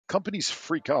companies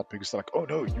freak out because they're like, oh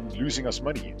no, you're losing us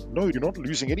money. No, you're not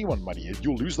losing anyone money.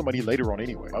 You'll lose the money later on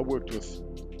anyway. I worked with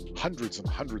hundreds and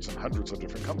hundreds and hundreds of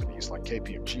different companies like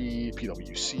KPMG,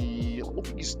 PwC, all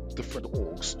these different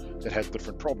orgs that had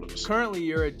different problems. Currently,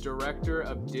 you're a director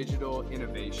of digital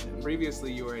innovation.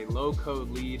 Previously, you were a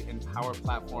low-code lead in Power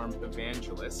Platform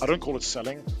Evangelist. I don't call it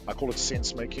selling, I call it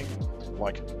sense making,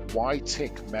 like why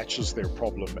tech matches their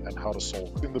problem and how to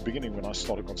solve it. In the beginning, when I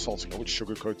started consulting, I would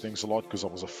sugarcoat things a lot because I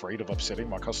was afraid of upsetting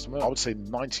my customer. I would say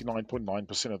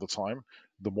 99.9% of the time,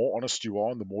 the more honest you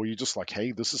are and the more you just like,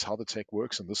 hey, this is how the tech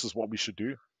works and this is what we should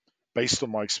do, based on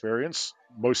my experience,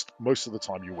 most of the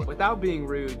time you win. Without being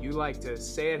rude, you like to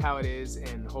say it how it is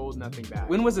and hold nothing back.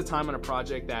 When was a time on a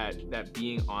project that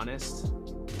being honest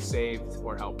saved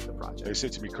or helped the project? They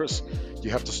said to me, Chris,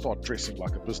 you have to start dressing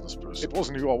like a business person. It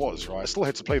wasn't who I was, right? I still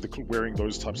had to play the wearing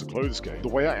those types of clothes game. The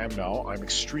way I am now, I'm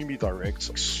extremely direct,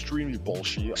 extremely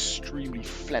bullshit, extremely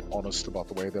flat honest about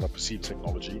the way that I perceive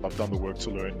technology. I've done the work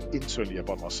to learn internally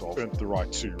about myself, earned the right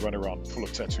to run around full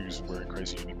of tattoos and wearing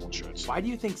crazy unicorn shirts. Why do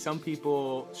you think some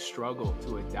people struggle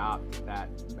to adopt that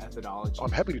methodology?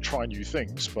 I'm happy to try new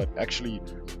things, but actually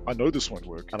I know this won't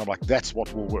work, and I'm like, that's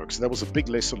what will work. So that was a big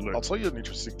lesson learned. I'll tell you an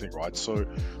interesting thing, right? So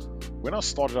when I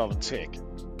started out in tech,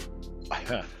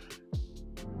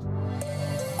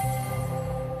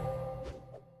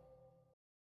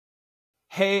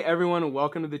 Hey everyone,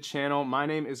 welcome to the channel. My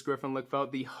name is Griffin,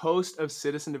 the host of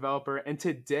Citizen Developer, and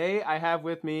today I have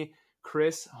with me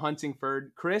Chris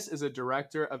Huntingford. Chris is a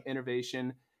director of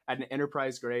innovation at an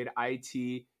enterprise-grade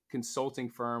IT consulting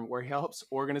firm where he helps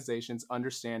organizations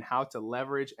understand how to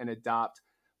leverage and adopt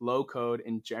low-code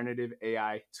and generative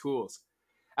AI tools.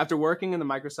 After working in the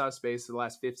Microsoft space for the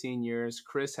last 15 years,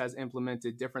 Chris has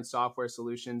implemented different software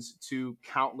solutions to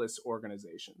countless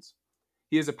organizations.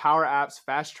 He is a Power Apps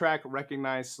Fast Track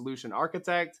Recognized Solution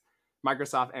Architect,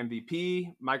 Microsoft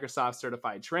MVP, Microsoft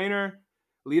Certified Trainer,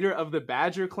 leader of the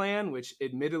Badger Clan, which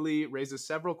admittedly raises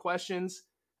several questions,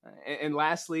 and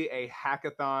lastly, a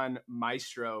hackathon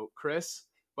maestro. Chris,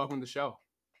 welcome to the show.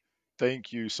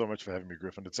 Thank you so much for having me,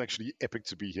 Griffin. It's actually epic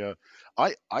to be here.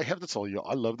 I have to tell you,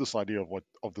 I love this idea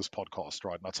of this podcast,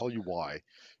 right? And I'll tell you why.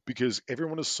 Because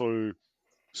everyone is so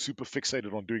super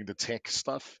fixated on doing the tech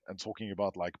stuff and talking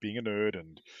about like being a nerd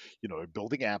and, you know,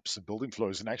 building apps and building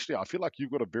flows. And actually, I feel like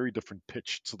you've got a very different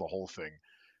pitch to the whole thing.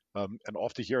 And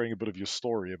after hearing a bit of your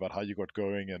story about how you got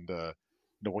going and you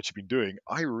know what you've been doing,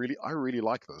 I really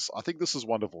like this. I think this is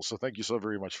wonderful. So thank you so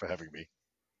very much for having me.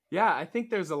 Yeah, I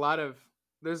think there's a lot of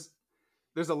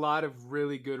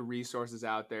really good resources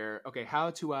out there. Okay, how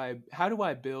do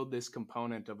I build this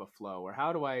component of a flow, or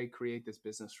how do I create this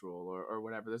business rule, or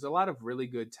whatever. There's a lot of really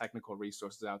good technical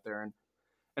resources out there,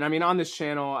 and I mean, on this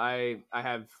channel, I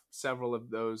have several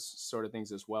of those sort of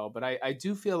things as well. But I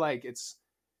do feel like it's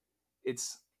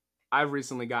I've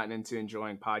recently gotten into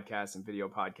enjoying podcasts and video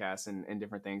podcasts and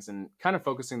different things, and kind of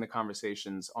focusing the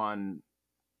conversations on,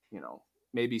 you know,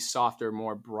 maybe softer,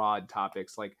 more broad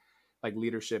topics like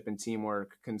leadership and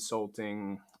teamwork,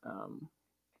 consulting,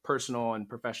 personal and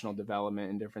professional development,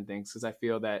 and different things. Because I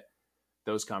feel that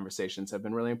those conversations have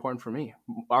been really important for me,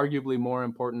 arguably more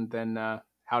important than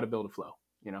how to build a flow,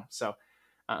 you know? So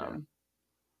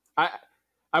I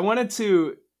wanted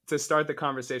to start the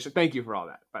conversation. Thank you for all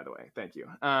that, by the way. Thank you.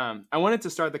 I wanted to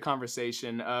start the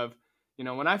conversation of, you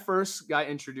know, when I first got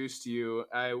introduced to you,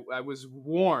 I was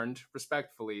warned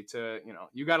respectfully to, you know,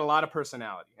 you got a lot of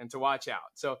personality and to watch out.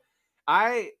 So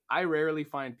I rarely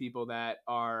find people that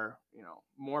are, you know,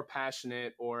 more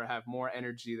passionate or have more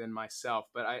energy than myself.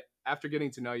 But after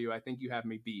getting to know you, I think you have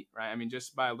me beat, right? I mean,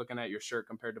 just by looking at your shirt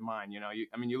compared to mine, you know,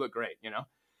 you look great, you know.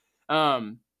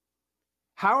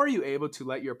 How are you able to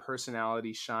let your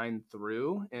personality shine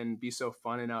through and be so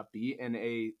fun and upbeat in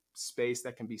a space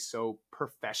that can be so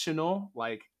professional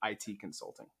like IT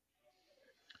consulting?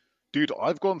 Dude,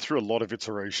 I've gone through a lot of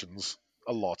iterations,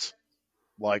 a lot.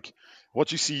 Like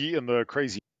what you see in the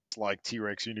crazy like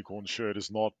T-Rex unicorn shirt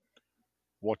is not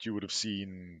what you would have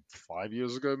seen 5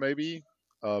 years ago, maybe.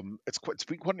 It's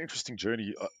been quite an interesting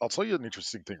journey. I'll tell you an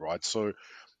interesting thing, right? So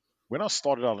when I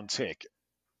started out in tech,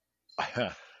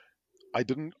 I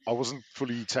wasn't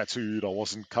fully tattooed. I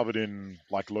wasn't covered in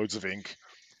like loads of ink.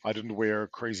 I didn't wear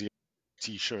crazy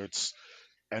t-shirts.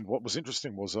 And what was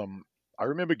interesting was I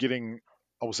remember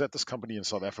I was at this company in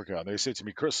South Africa and they said to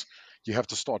me, Chris, you have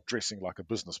to start dressing like a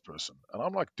business person. And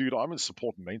I'm like, dude, I'm in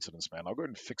support and maintenance, man. I'll go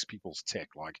and fix people's tech.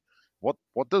 Like, what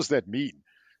does that mean?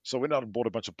 So I went out and bought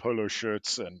a bunch of polo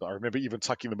shirts, and I remember even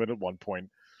tucking them in at one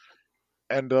point.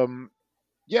 And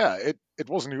yeah, it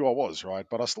wasn't who I was, right?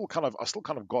 But I still kind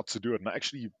of got to do it. And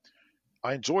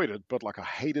I enjoyed it, but like I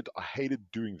hated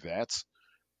doing that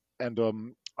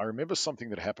And I remember something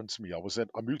that happened to me.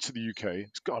 I moved to the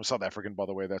UK. I'm South African, by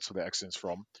the way. That's where the accent's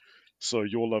from. So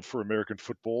your love for American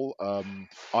football.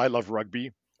 I love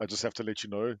rugby. I just have to let you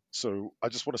know. So I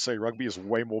just want to say rugby is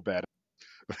way more bad.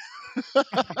 I'm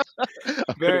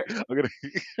gonna, Very, I'm gonna.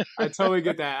 I totally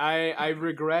get that. I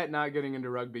regret not getting into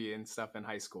rugby and stuff in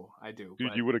high school. I do, Dude,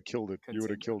 but you would have killed it. You would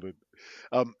have continue. killed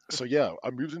it. So yeah, I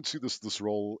moved into this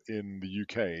role in the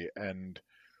UK, and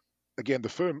again, the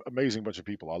firm, amazing bunch of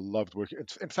people. I loved working.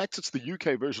 In fact, it's the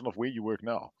UK version of where you work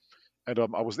now. And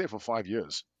I was there for 5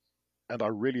 years, and I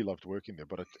really loved working there.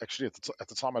 But actually, at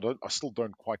the time, I still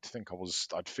don't quite think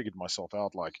I'd figured myself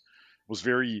out. Like, was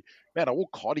very, man, I wore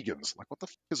cardigans. Like, what the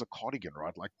is a cardigan,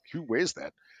 right? Like, who wears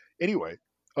that? Anyway,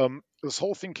 this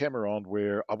whole thing came around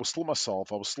where I was still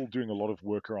myself. I was still doing a lot of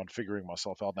work around figuring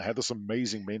myself out. And I had this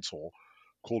amazing mentor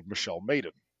called Michelle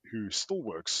Maiden, who still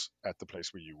works at the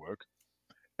place where you work.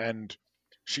 And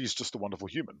she's just a wonderful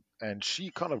human. And she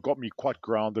kind of got me quite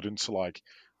grounded into like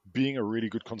being a really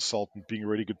good consultant, being a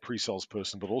really good pre-sales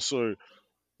person, but also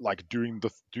like doing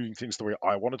things the way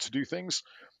I wanted to do things.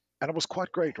 And it was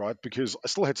quite great, right? Because I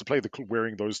still had to play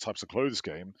wearing those types of clothes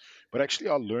game, but actually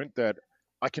I learned that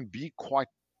I can be quite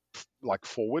like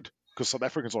forward, because South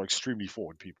Africans are extremely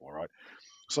forward people, right?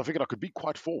 So I figured I could be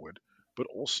quite forward, but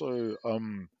also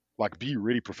like be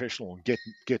really professional and get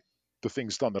the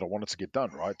things done that I wanted to get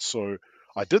done, right? So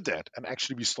I did that, and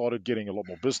actually we started getting a lot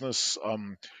more business.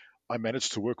 I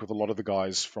managed to work with a lot of the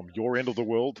guys from your end of the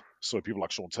world, so people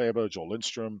like Sean Tabor, Joel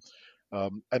Lindstrom,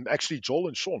 and actually Joel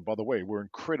and Sean, by the way, were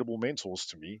incredible mentors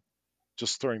to me.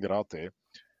 Just throwing that out there.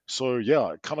 So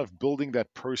yeah, kind of building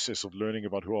that process of learning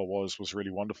about who I was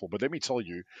really wonderful. But let me tell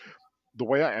you, the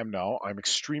way I am now, I'm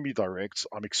extremely direct.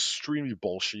 I'm extremely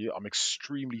bolshy. I'm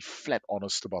extremely flat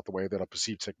honest about the way that I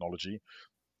perceive technology.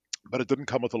 But it didn't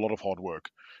come with a lot of hard work.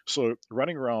 So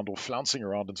running around or flouncing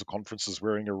around into conferences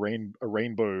wearing a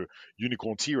rainbow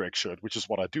unicorn T-Rex shirt, which is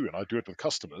what I do, and I do it with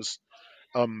customers.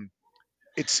 Um,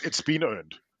 it's been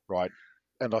earned, right?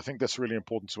 And I think that's really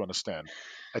important to understand.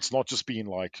 It's not just being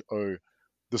like, oh,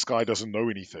 this guy doesn't know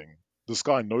anything. This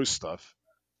guy knows stuff,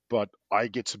 but I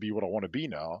get to be what I want to be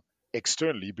now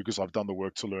externally because I've done the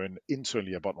work to learn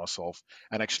internally about myself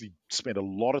and actually spend a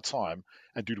lot of time.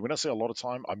 And dude, when I say a lot of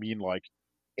time, I mean like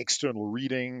external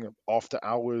reading, after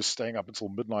hours, staying up until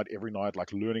midnight every night,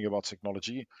 like learning about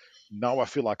technology. Now I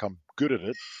feel like I'm good at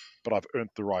it, but I've earned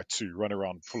the right to run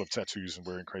around full of tattoos and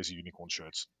wearing crazy unicorn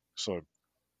shirts. So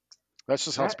that's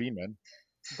just how it's That been, man.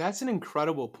 that's an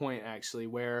incredible point, actually,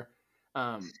 where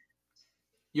um,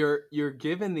 you're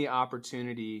given the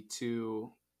opportunity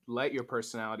to let your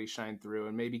personality shine through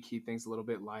and maybe keep things a little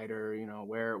bit lighter. You know,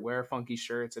 wear funky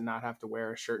shirts and not have to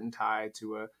wear a shirt and tie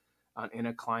to a in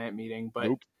a client meeting. But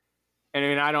Nope. and I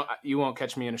mean, I don't, you won't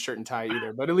catch me in a shirt and tie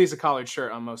either, but at least a collared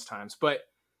shirt on most times. But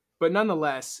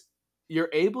nonetheless, you're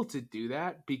able to do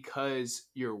that because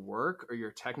your work or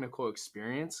your technical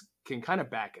experience can kind of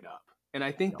back it up. And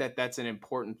I think Yeah. that that's an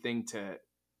important thing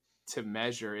to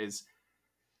measure is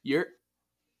you're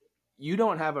you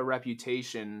don't have a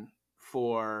reputation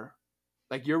for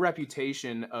like your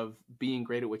reputation of being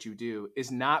great at what you do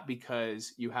is not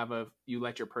because you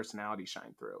let your personality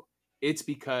shine through. It's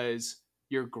because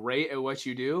you're great at what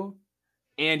you do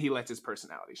and he lets his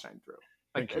personality shine through.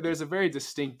 Thank Like you, dude. there's a very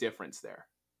distinct difference there,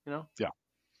 you know? Yeah.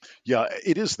 Yeah,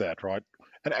 it is that, right?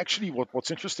 And actually, what's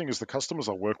interesting is the customers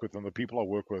I work with and the people I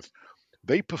work with,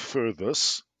 they prefer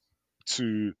this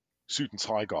to suit and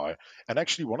tie guy. And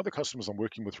actually, one of the customers I'm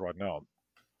working with right now,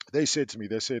 they said to me,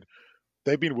 they said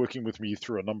they've been working with me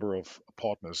through a number of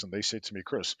partners, and they said to me,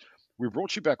 Chris, we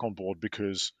brought you back on board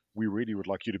because we really would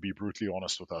like you to be brutally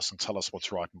honest with us and tell us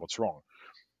what's right and what's wrong.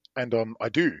 And I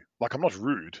do. Like, I'm not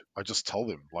rude. I just tell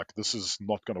them, like, this is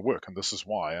not going to work and this is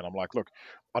why. And I'm like, look,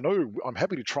 I know I'm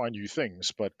happy to try new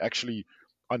things, but actually,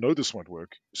 I know this won't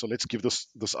work. So let's give this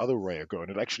other way a go.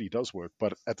 And it actually does work.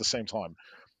 But at the same time,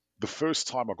 the first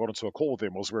time I got into a call with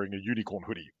them, I was wearing a unicorn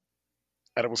hoodie.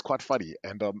 And it was quite funny.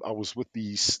 And I was with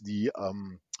the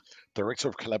director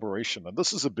of collaboration. And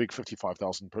this is a big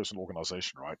 55,000 person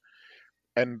organization, right?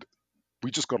 And we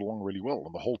just got along really well.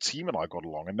 And the whole team and I got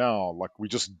along. And now, like, we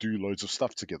just do loads of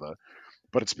stuff together,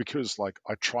 but it's because like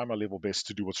I try my level best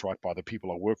to do what's right by the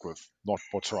people I work with, not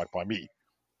what's right by me.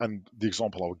 And the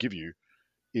example I will give you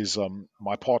is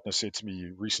my partner said to me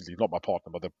recently, not my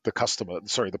partner, but the customer,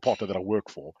 sorry, the partner that I work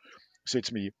for, said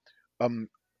to me, um,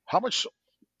 how much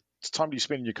time do you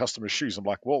spend in your customer's shoes? I'm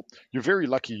like, well, you're very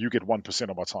lucky you get 1%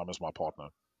 of my time as my partner.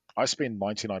 I spend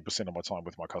 99% of my time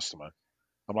with my customer.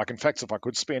 I'm like, in fact, if I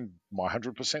could spend my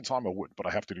 100% time, I would, but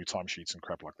I have to do timesheets and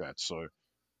crap like that. So,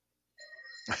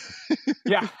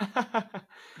 Yeah.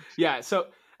 Yeah. So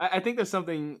I think there's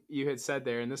something you had said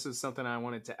there, and this is something I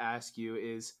wanted to ask you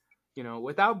is,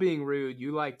 without being rude,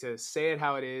 you like to say it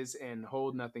how it is and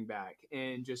hold nothing back,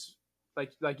 and just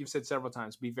like you've said several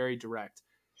times, be very direct.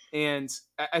 And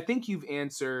I think you've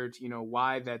answered,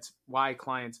 why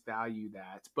clients value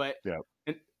that. But Yeah,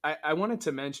 and I wanted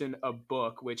to mention a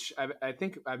book, which I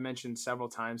think I've mentioned several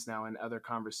times now in other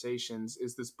conversations,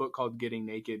 is this book called Getting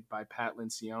Naked by Pat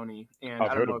Lincioni. And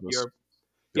I've I don't heard know of if this. you're,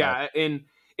 Yeah, yeah, and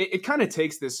it kind of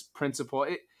takes this principle.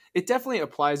 It definitely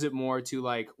applies it more to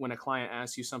like when a client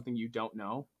asks you something you don't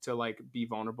know, to like be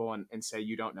vulnerable and say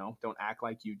you don't know. Don't act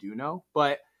like you do know.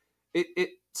 But it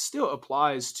still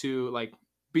applies to like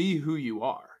be who you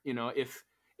are.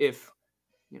 If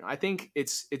I think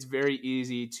it's very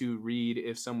easy to read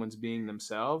if someone's being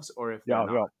themselves or if they're yeah,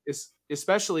 not. yeah. It's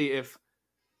especially if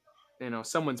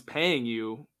someone's paying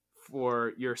you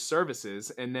for your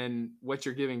services and then what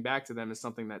you're giving back to them is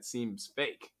something that seems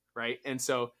fake, right? And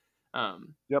so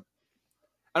Yep.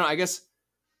 I don't know, I guess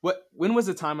when was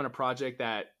the time on a project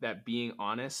that being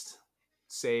honest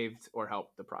saved or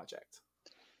helped the project?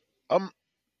 Um,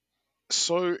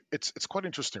 so it's quite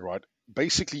interesting, right?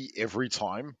 Basically every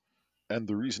time, and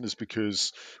the reason is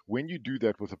because when you do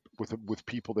that with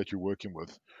people that you're working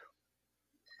with,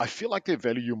 I feel like they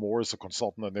value you more as a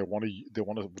consultant, and they want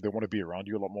to be around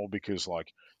you a lot more because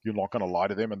like you're not going to lie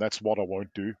to them, and that's what I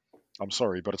won't do. I'm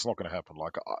sorry, but it's not going to happen.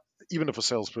 Like even if a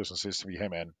salesperson says to me, "Hey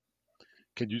man,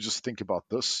 can you just think about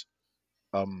this?"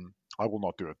 I will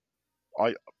not do it.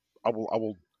 I I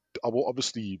will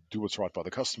obviously do what's right by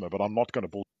the customer, but I'm not going to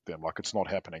bullshit them. Like it's not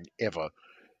happening ever.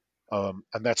 And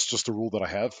that's just a rule that I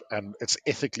have, and it's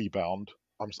ethically bound.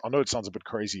 I know it sounds a bit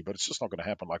crazy, but it's just not going to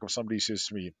happen. Like if somebody says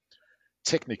to me,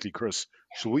 technically, Chris,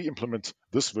 should we implement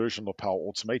this version of Power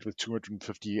Automate with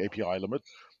 250 API limit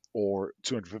or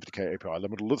 250K API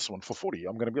limit, or this one for 40?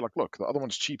 I'm going to be like, look, the other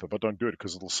one's cheaper, but don't do it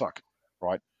because it'll suck,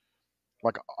 right?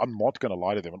 Like I'm not going to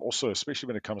lie to them, and also especially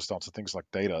when it comes down to things like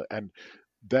data, and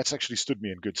that's actually stood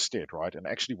me in good stead, right? And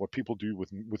actually, what people do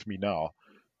with me now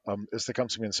is they come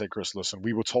to me and say, Chris, listen,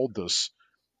 we were told this.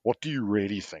 What do you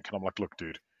really think? And I'm like, look,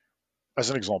 dude. As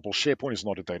an example, SharePoint is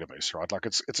not a database, right? Like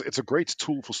it's a great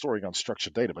tool for storing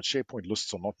unstructured data, but SharePoint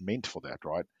lists are not meant for that,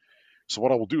 right? So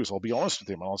what I will do is I'll be honest with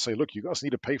them and I'll say, look, you guys need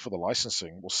to pay for the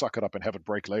licensing. We'll suck it up and have it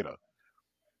break later.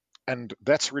 And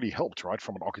that's really helped, right?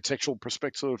 From an architectural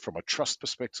perspective, from a trust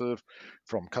perspective,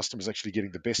 from customers actually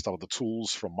getting the best out of the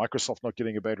tools, from Microsoft not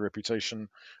getting a bad reputation.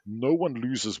 No one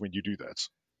loses when you do that,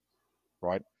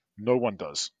 right? No one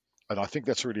does. And I think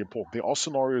that's really important. There are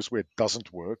scenarios where it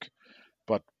doesn't work,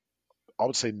 but I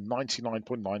would say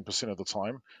 99.9% of the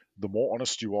time, the more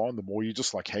honest you are and the more you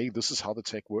just like, hey, this is how the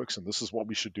tech works and this is what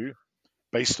we should do,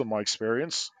 based on my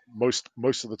experience, most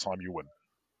of the time you win.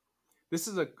 This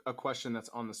is a question that's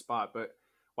on the spot, but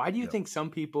why do you Yeah. think some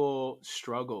people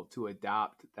struggle to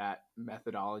adopt that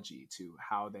methodology to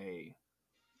how they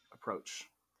approach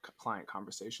client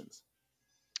conversations?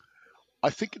 I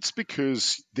think it's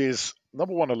because there's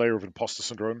number one, a layer of imposter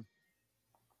syndrome.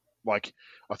 Like,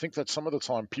 I think that some of the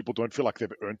time people don't feel like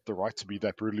they've earned the right to be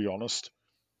that brutally honest.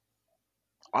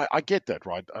 I get that,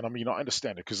 right? And I mean, I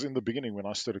understand it because in the beginning, when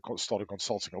I started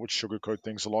consulting, I would sugarcoat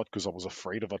things a lot because I was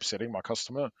afraid of upsetting my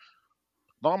customer.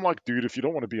 Now I'm like, dude, if you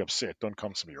don't want to be upset, don't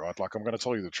come to me, right? Like, I'm going to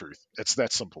tell you the truth. It's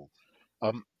that simple.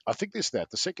 I think there's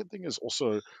that. The second thing is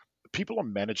also people are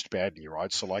managed badly,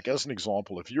 right? So, like, as an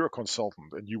example, if you're a consultant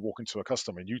and you walk into a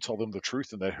customer and you tell them the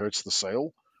truth and that hurts the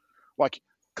sale, like,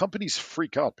 companies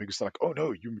freak out because they're like, oh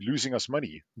no, you're losing us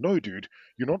money. No, dude,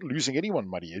 you're not losing anyone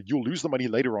money. You'll lose the money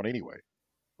later on anyway,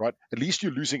 right? At least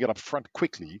you're losing it up front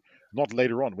quickly, not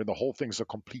later on when the whole thing's a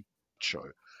complete show.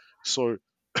 So,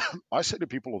 I say to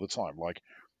people all the time, like,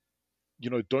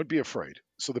 don't be afraid.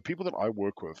 So the people that I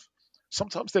work with,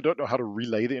 sometimes they don't know how to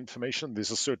relay the information.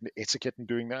 There's a certain etiquette in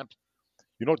doing that.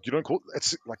 You don't call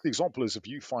it's like the example is if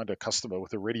you find a customer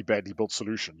with a really badly built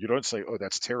solution, you don't say, "Oh,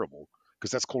 that's terrible,"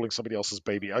 because that's calling somebody else's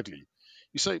baby ugly.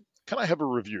 You say, "Can I have a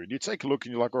review?" And you take a look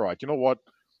and you're like, "All right, you know what?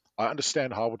 I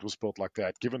understand how it was built like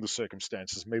that. Given the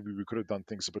circumstances, maybe we could have done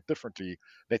things a bit differently.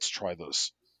 Let's try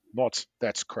this." Not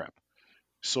that's crap.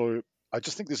 So I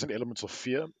just think there's an element of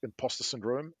fear, imposter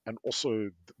syndrome, and also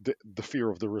the fear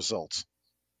of the results,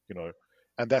 you know.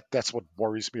 And that's what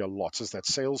worries me a lot is that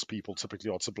salespeople typically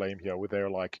are to blame here, where they're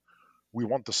like, "We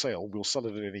want the sale, we'll sell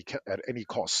it at any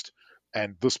cost,"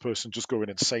 and this person just go in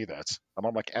and say that, and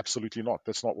I'm like, absolutely not.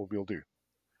 That's not what we'll do.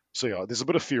 So yeah, there's a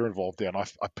bit of fear involved there, and I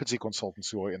pity consultants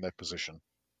who are in that position.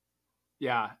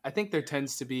 Yeah, I think there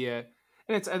tends to be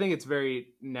and I think it's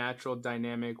very natural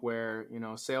dynamic where,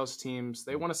 sales teams,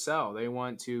 they Mm. want to sell. They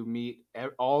want to meet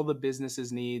all the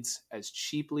business's needs as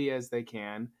cheaply as they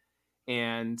can.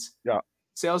 And Yeah,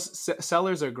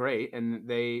 sellers are great, and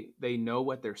they know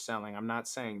what they're selling. I'm not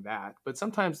saying that, but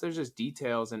sometimes there's just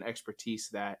details and expertise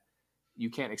that you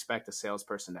can't expect a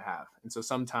salesperson to have. And so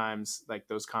sometimes like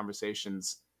those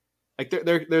conversations, like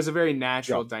there's a very yeah,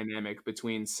 natural dynamic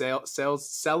between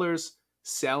sellers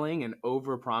selling and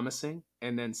over promising,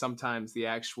 and then sometimes the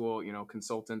actual, you know,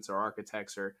 consultants or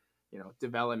architects or, you know,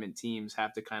 development teams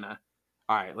have to kind of,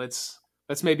 all right, let's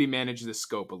maybe manage the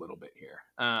scope a little bit here.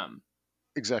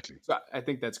 exactly. So I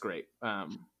think that's great.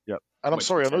 Yeah, and I'm What you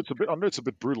sorry. said. I know it's a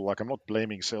bit brutal. Like I'm not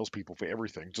blaming salespeople for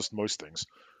everything, just most things.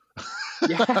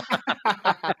 Yeah.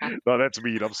 No, that's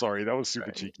mean. I'm sorry. That was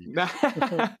super cheeky.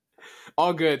 Right.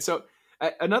 All good. So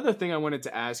another thing I wanted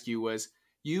to ask you was,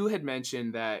 you had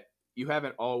mentioned that you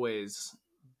haven't always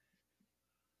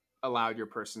allowed your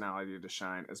personality to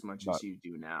shine as much No, as you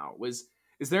do now.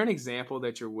 Is there an example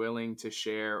that you're willing to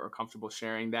share or comfortable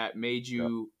sharing that made yeah,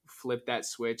 you flip that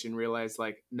switch and realize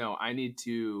like, no, I need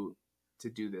to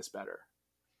do this better?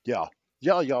 yeah,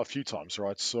 yeah. A few times,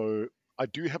 right? So I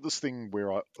do have this thing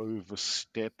where I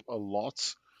overstep a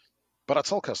lot, but I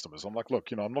tell customers, I'm like, look,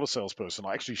 I'm not a salesperson.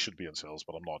 I actually should be in sales,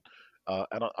 but I'm not.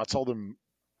 And I tell them,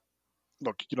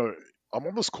 look, I'm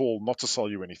on this call not to sell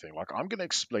you anything. Like, I'm going to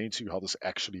explain to you how this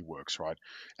actually works, right?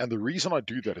 And the reason I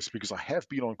do that is because I have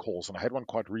been on calls, and I had one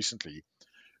quite recently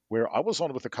where I was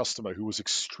on with a customer who was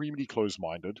extremely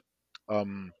close-minded.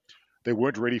 Um, they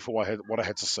weren't ready for what I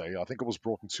had to say. I think it was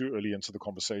brought in too early into the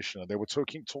conversation, and they were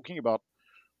talking about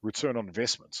return on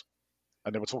investment,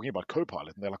 and they were talking about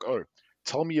Copilot, and they're like, "Oh,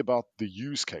 tell me about the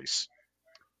use case."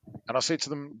 And I said to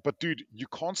them, but dude, you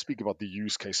can't speak about the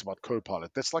use case about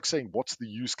Copilot. That's like saying, what's the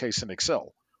use case in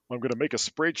Excel? When I'm going to make a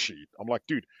spreadsheet. I'm like,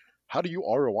 dude, how do you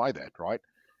ROI that, right?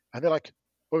 And they're like,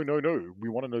 oh, no, no, we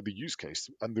want to know the use case.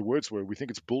 And the words were, we think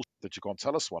it's bullshit that you can't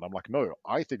tell us one. I'm like, no,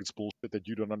 I think it's bullshit that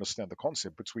you don't understand the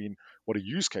concept between what a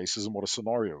use case is and what a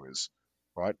scenario is,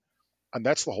 right? And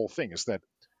that's the whole thing, is that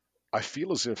I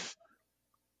feel as if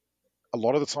a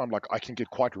lot of the time, like I can get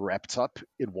quite wrapped up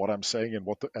in what I'm saying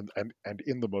and and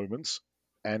in the moments.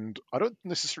 And I don't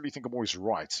necessarily think I'm always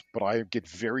right, but I get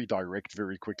very direct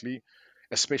very quickly,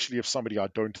 especially if somebody I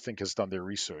don't think has done their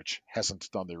research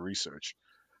hasn't done their research.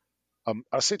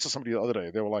 I said to somebody the other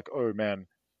day, they were like, "Oh man,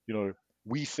 you know,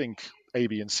 we think A,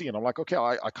 B, and C," and I'm like, "Okay,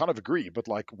 I kind of agree, but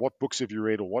like, what books have you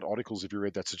read or what articles have you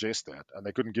read that suggest that?" And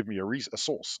they couldn't give me a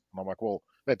source, and I'm like, "Well,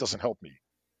 that doesn't help me,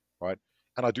 right?"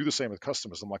 And I do the same with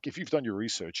customers. I'm like, if you've done your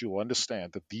research, you'll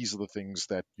understand that these are the things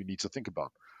that you need to think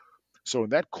about. So in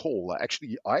that call, I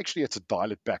actually had to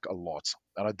dial it back a lot,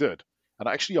 and I did. And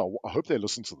actually, I hope they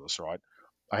listen to this, right?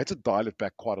 I had to dial it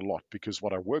back quite a lot because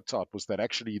what I worked out was that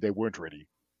actually they weren't ready.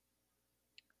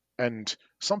 And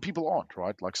some people aren't,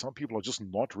 right? Like some people are just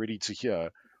not ready to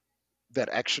hear that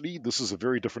actually this is a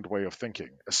very different way of thinking,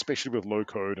 especially with low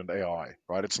code and AI,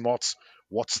 right? It's not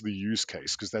what's the use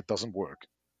case, because that doesn't work.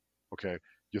 Okay.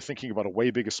 You're thinking about a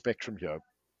way bigger spectrum here.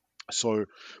 So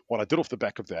what I did off the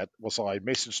back of that was I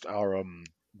messaged our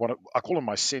one I call him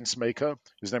my sense maker.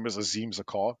 His name is Azim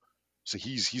Zakar. So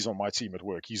he's on my team at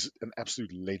work. He's an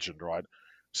absolute legend, right?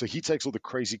 So he takes all the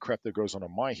crazy crap that goes on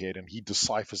in my head and he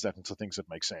deciphers that into things that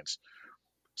make sense.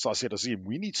 So I said, Azim,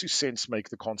 we need to sense make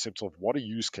the concepts of what a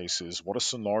use case is, what a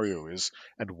scenario is,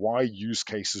 and why use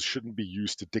cases shouldn't be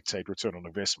used to dictate return on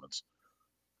investments.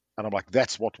 And I'm like,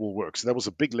 that's what will work. So that was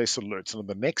a big lesson learned. So in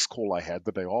the next call I had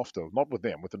the day after, not with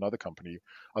them, with another company,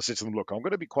 I said to them, look, I'm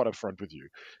going to be quite upfront with you.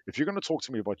 If you're going to talk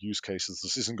to me about use cases,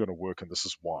 this isn't going to work, and this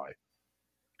is why.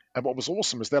 And what was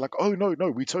awesome is they're like, oh, no,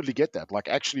 no, we totally get that. Like,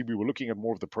 actually, we were looking at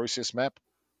more of the process map,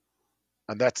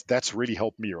 and that's really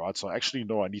helped me, right? So I actually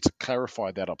know I need to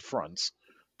clarify that up front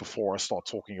before I start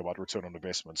talking about return on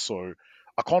investment. So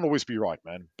I can't always be right,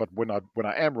 man. But when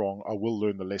I am wrong, I will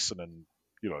learn the lesson and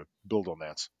build on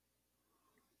that.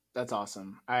 That's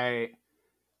awesome.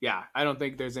 Yeah, I don't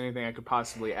think there's anything I could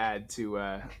possibly add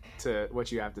to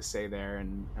what you have to say there.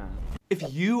 And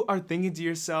if you are thinking to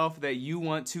yourself that you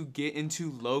want to get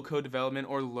into low code development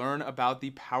or learn about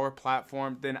the Power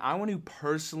Platform, then I want to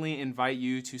personally invite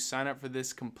you to sign up for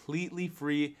this completely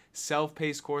free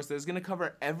self-paced course that is going to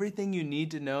cover everything you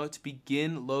need to know to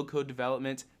begin low code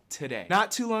development today.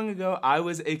 Not too long ago, I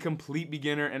was a complete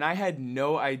beginner and I had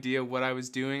no idea what I was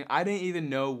doing. I didn't even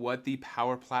know what the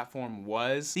Power Platform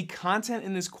was. The content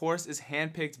in this course is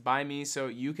handpicked by me so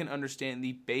you can understand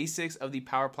the basics of the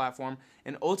Power Platform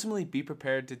and ultimately be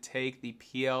prepared to take the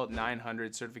PL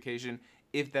 900 certification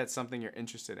if that's something you're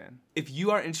interested in. If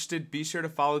you are interested, be sure to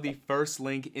follow the first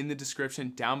link in the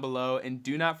description down below, and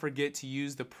do not forget to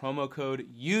use the promo code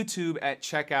YouTube at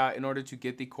checkout in order to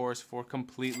get the course for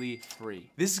completely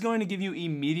free. This is going to give you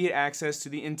immediate access to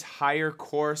the entire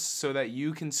course so that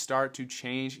you can start to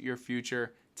change your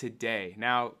future today.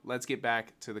 Now, let's get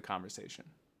back to the conversation.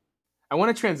 I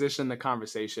want to transition the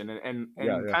conversation Yeah, and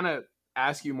yeah. kind of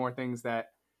ask you more things that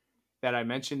I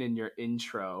mentioned in your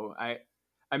intro.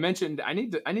 I mentioned I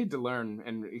need to learn,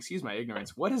 and excuse my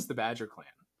ignorance. What is the Badger Clan?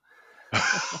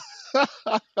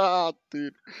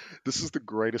 Dude, this is the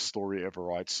greatest story ever,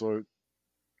 right? So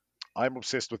I'm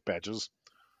obsessed with badgers.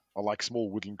 I like small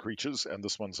woodland creatures, and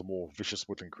this one's a more vicious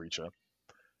woodland creature.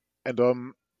 And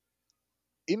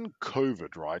in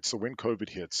COVID, right? So when COVID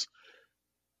hits,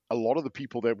 a lot of the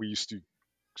people that we used to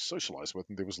socialize with,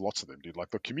 and there was lots of them, dude.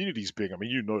 Like the community's big. I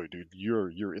mean, dude,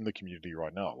 you're in the community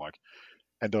right now, like,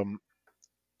 and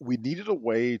we needed a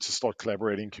way to start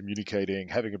collaborating, communicating,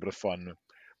 having a bit of fun.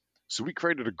 So we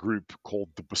created a group called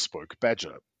the Bespoke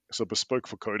Badger. So bespoke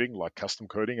for coding, like custom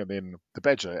coding, and then the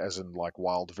badger, as in like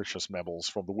wild, vicious mammals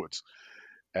from the woods.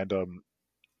 And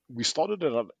we started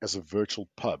it out as a virtual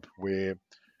pub where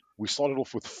we started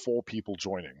off with 4 people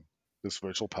joining this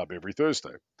virtual pub every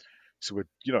Thursday. So we'd,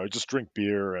 just drink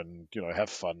beer and, have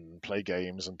fun, play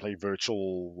games and play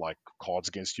virtual like Cards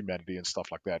Against Humanity and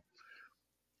stuff like that.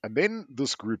 And then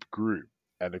this group grew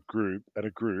and it grew and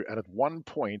it grew. And at one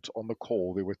point on the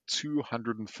call, there were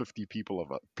 250 people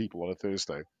on a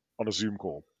Thursday on a Zoom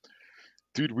call.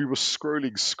 Dude, we were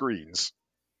scrolling screens.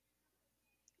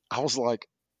 I was like,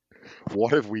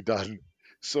 what have we done?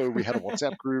 So we had a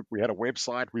WhatsApp group, we had a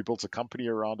website, we built a company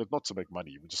around it, not to make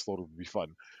money. We just thought it would be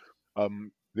fun.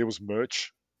 There was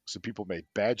merch, so people made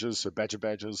badges, so badger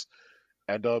badges,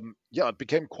 and yeah, it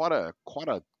became quite a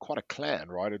clan,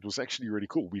 right? It was actually really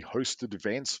cool. We hosted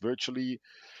events virtually.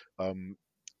 Um,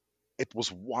 it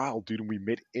was wild, dude, and we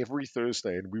met every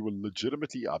Thursday, and we were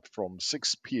legitimately up from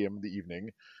 6 p.m. in the evening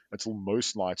until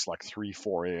most nights like 3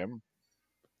 4 a.m.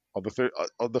 On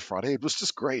the Friday. It was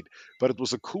just great, but it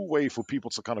was a cool way for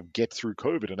people to kind of get through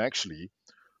COVID. And actually,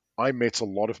 I met a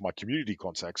lot of my community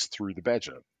contacts through the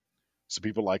Badger. So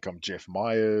people like Jeff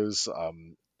Myers,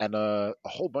 and a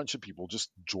whole bunch of people just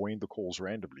joined the calls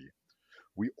randomly.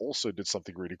 We also did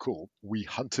something really cool. We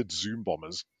hunted Zoom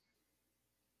bombers.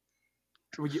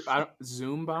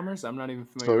 Zoom bombers? I'm not even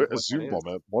familiar So with a what that Zoom is.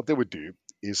 bomber, what they would do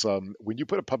is when you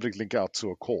put a public link out to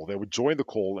a call, they would join the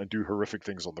call and do horrific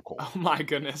things on the call. Oh my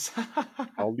goodness.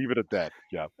 I'll leave it at that.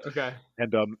 Yeah. Okay.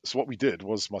 And so what we did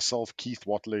was myself, Keith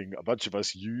Watling, a bunch of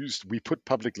us we put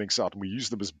public links out and we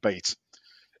used them as bait.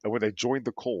 And when they joined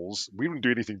the calls, we didn't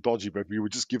do anything dodgy, but we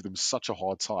would just give them such a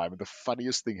hard time. And the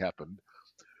funniest thing happened.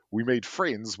 We made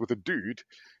friends with a dude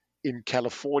in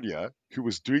California who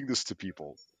was doing this to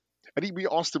people. And we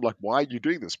asked him, like, why are you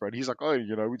doing this, bro? And he's like, oh,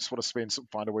 we just want to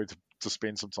find a way to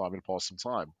spend some time and pass some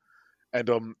time. And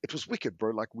it was wicked,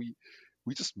 bro. Like we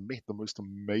just met the most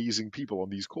amazing people on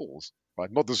these calls,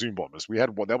 right? Not the Zoom bombers. We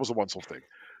had one that was a once-off thing,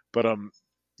 but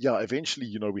yeah.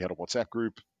 Eventually, we had a WhatsApp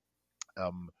group.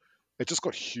 Um, it just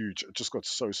got huge. It just got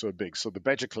so big. So the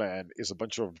Badger Clan is a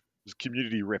bunch of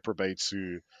community reprobates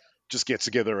who just get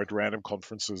together at random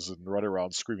conferences and run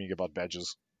around screaming about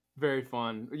badgers. Very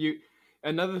fun.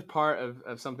 Another part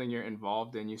of something you're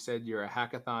involved in, you said you're a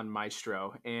hackathon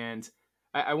maestro. And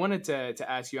I wanted to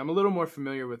ask you, I'm a little more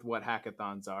familiar with what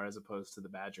hackathons are as opposed to the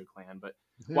Badger Clan, but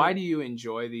Yeah. why do you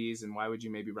enjoy these and why would you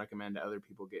maybe recommend other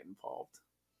people get involved?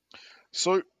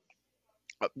 So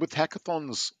with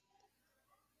hackathons,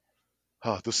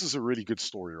 this is a really good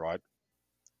story, right?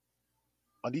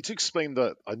 I need to explain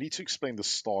the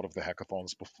start of the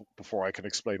hackathons before I can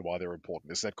explain why they're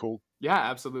important. Is that cool? Yeah,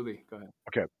 absolutely. Go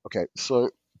ahead. Okay.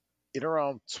 So in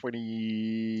around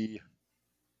 20,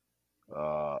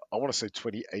 I want to say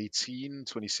 2018,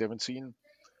 2017,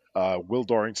 Will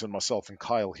Dorrington, myself, and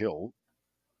Kyle Hill,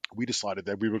 we decided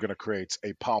that we were going to create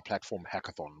a Power Platform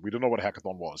hackathon. We didn't know what a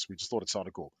hackathon was. We just thought it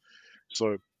sounded cool.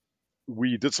 So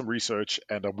we did some research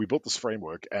and we built this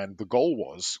framework. And the goal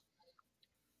was,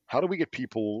 how do we get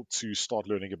people to start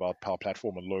learning about Power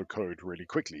Platform and low code really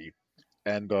quickly?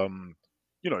 And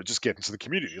just get into the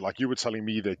community. Like you were telling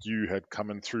me that you had come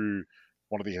in through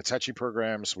one of the Hitachi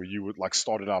programs where you would like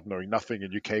started out knowing nothing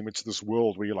and you came into this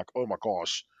world where you're like, oh my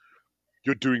gosh,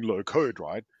 you're doing low code,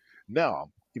 right?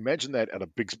 Now imagine that at a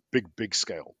big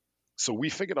scale. So we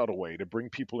figured out a way to bring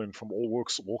people in from all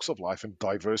walks of life and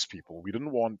diverse people. We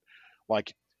didn't want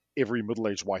like every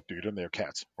middle-aged white dude and their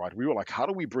cat, right? We were like, how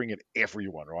do we bring in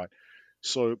everyone, right?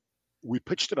 So we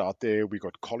pitched it out there. We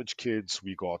got college kids,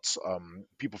 we got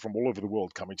people from all over the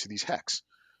world coming to these hacks,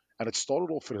 and it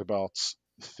started off at about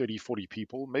 30, 40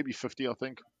 people, maybe 50, I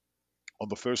think, on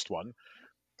the first one.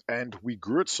 And we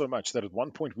grew it so much that at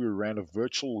one point we ran a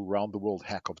virtual round the world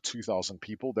hack of 2,000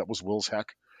 people. That was Will's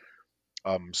hack.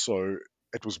 So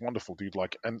it was wonderful, dude.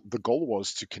 Like, and the goal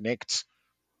was to connect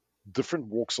different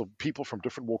walks of people from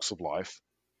different walks of life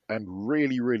and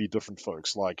really, really different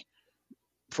folks, like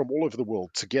from all over the world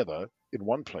together in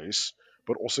one place,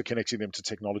 but also connecting them to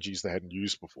technologies they hadn't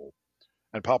used before.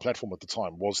 And Power Platform at the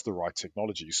time was the right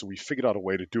technology. So we figured out a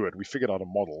way to do it. We figured out a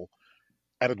model,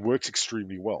 and it worked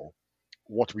extremely well.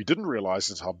 What we didn't realize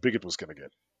is how big it was going to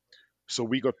get. So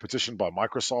we got petitioned by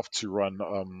Microsoft to run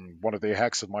one of their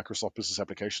hacks at Microsoft Business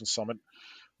Applications Summit.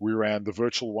 We ran the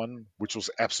virtual one, which was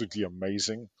absolutely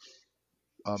amazing.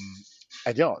 Um,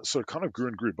 and yeah, so it kind of grew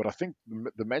and grew. But I think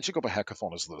the magic of a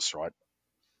hackathon is this, right?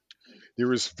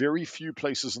 There is very few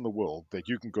places in the world that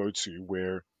you can go to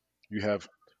where you have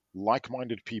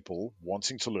like-minded people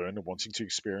wanting to learn and wanting to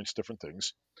experience different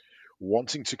things,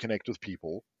 wanting to connect with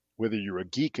people, whether you're a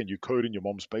geek and you code in your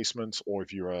mom's basement, or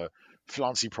if you're a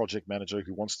flouncy project manager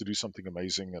who wants to do something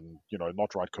amazing and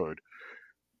not write code,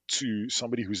 to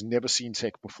somebody who's never seen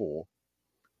tech before,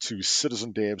 to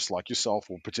citizen devs like yourself,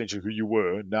 or potentially who you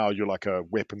were. Now you're like a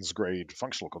weapons grade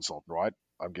functional consultant, right?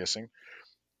 I'm guessing.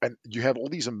 And you have all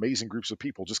these amazing groups of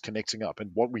people just connecting up.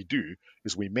 And what we do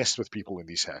is we mess with people in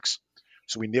these hacks.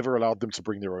 So we never allowed them to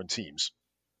bring their own teams.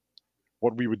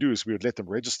 What we would do is we would let them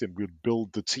register and we would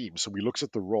build the team. So we looked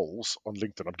at the roles on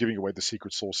LinkedIn. I'm giving away the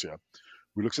secret sauce here.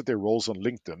 We looked at their roles on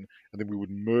LinkedIn, and then we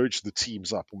would merge the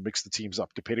teams up or mix the teams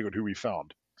up depending on who we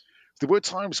found. There were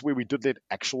times where we did let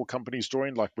actual companies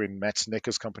join, like when Matt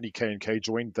Snecker's company K&K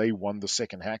joined. They won the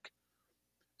second hack,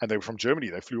 and they were from Germany.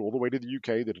 They flew all the way to the UK.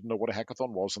 They didn't know what a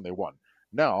hackathon was, and they won.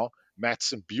 Now,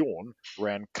 Mats and Bjorn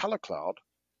ran Color Cloud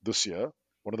this year,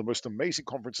 one of the most amazing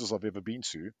conferences I've ever been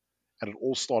to, and it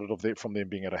all started off there from them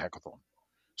being at a hackathon.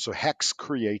 So hacks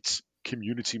create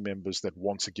community members that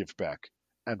want to give back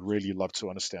and really love to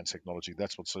understand technology.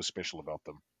 That's what's so special about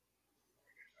them.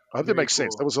 I hope that Very makes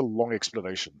sense. That cool. was a long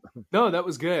explanation. No, that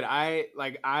was good. I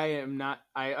am not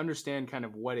I understand kind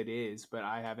of what it is, but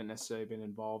I haven't necessarily been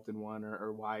involved in one,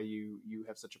 or why you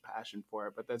have such a passion for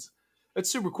it. But that's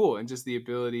super cool. And just the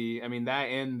ability, I mean, that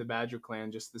and the Badger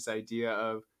Clan, just this idea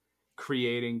of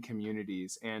creating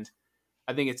communities. And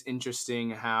I think it's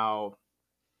interesting how,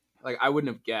 like, I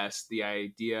wouldn't have guessed the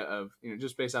idea of,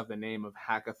 just based off the name of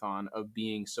hackathon, of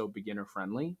being so beginner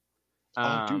friendly.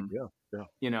 Oh, dude, Um, yeah,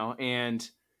 yeah. and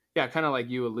yeah, kind of like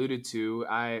you alluded to,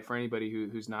 for anybody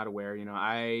who's not aware,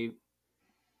 I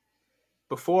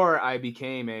before I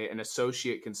became an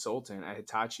associate consultant at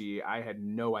Hitachi, I had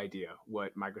no idea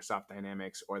what Microsoft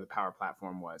Dynamics or the Power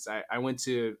Platform was.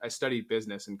 I studied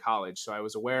business in college, so I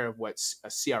was aware of what a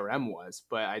CRM was,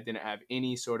 but I didn't have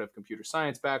any sort of computer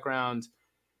science background.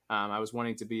 I was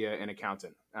wanting to be an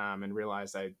accountant, and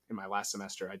realized in my last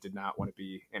semester I did not want to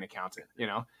be an accountant.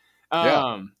 Yeah,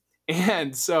 Um,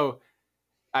 and so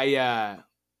I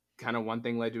kind of one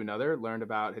thing led to another. Learned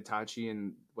about Hitachi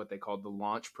and what they called the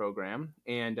launch program.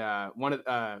 And one of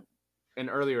an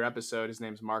earlier episode, his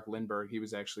name's Mark Lindbergh. He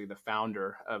was actually the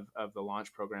founder of the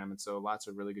launch program, and so lots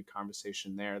of really good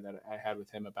conversation there that I had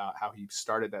with him about how he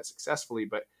started that successfully.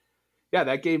 But yeah,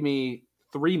 that gave me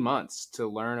 3 months to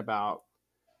learn about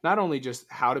not only just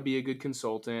how to be a good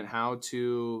consultant, how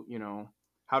to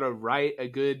write a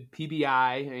good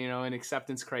PBI, and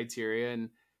acceptance criteria, and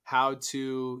how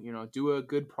to, do a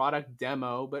good product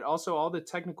demo, but also all the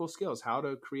technical skills, how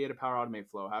to create a Power Automate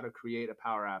flow, how to create a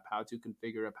Power App, how to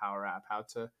configure a Power App, how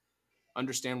to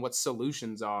understand what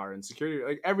solutions are and security,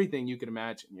 like everything you could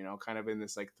imagine, kind of in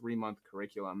this like 3 month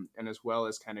curriculum. And as well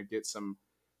as kind of get some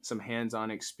hands-on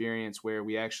experience where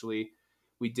we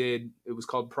did, it was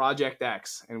called Project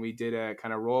X, and we did a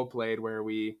kind of role played where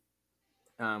we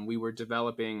were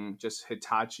developing just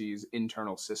Hitachi's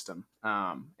internal system.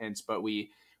 But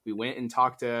we went and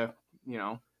talked to,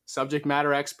 subject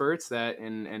matter experts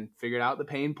and figured out the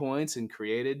pain points and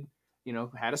created,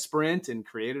 had a sprint and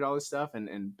created all this stuff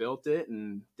and built it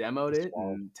and demoed that's it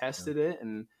wild. and Yeah. tested it.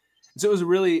 And so it was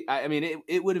really, I mean,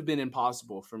 it would have been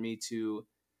impossible for me to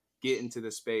get into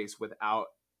the space without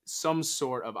some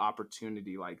sort of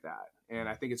opportunity like that. And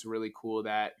I think it's really cool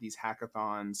that these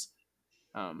hackathons,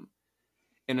 um,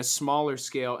 in a smaller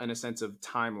scale, in a sense of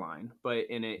timeline, but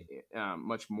in a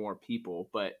much more people,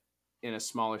 but in a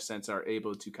smaller sense, are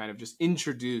able to kind of just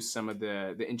introduce some of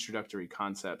the introductory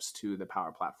concepts to the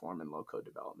Power Platform and low code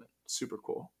development. Super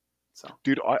cool. So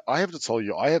Dude, I have to tell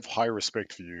you, I have high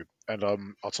respect for you, and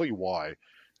I'll tell you why.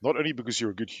 Not only because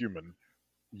you're a good human,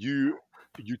 you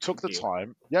you took thank the you.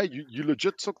 time. Yeah, you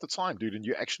legit took the time, dude, and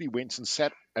you actually went and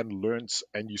sat and learnt,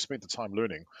 and you spent the time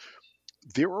learning.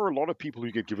 there are a lot of people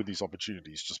who get given these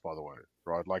opportunities, just by the way,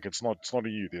 right? Like it's not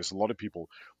you. There's a lot of people,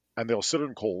 and they'll sit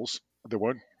in calls. They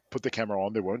won't put the camera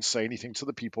on. They won't say anything to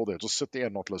the people. They'll just sit there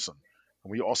and not listen.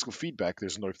 And when you ask for feedback,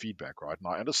 there's no feedback, right? And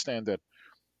I understand that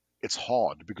it's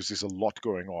hard because there's a lot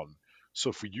going on.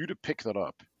 So for you to pick that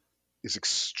up is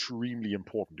extremely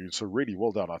important, dude. So really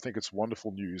well done. I think it's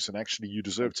wonderful news, and actually you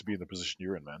deserve to be in the position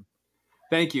you're in, man.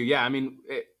 Thank you. Yeah, I mean,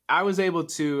 I was able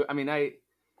to. I mean,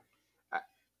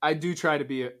 I do try to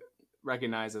be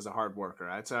recognized as a hard worker.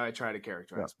 That's how I try to Yeah.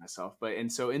 characterize myself. But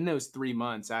and so in those 3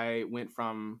 months, I went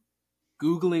from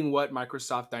Googling what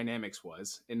Microsoft Dynamics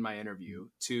was in my interview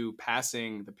to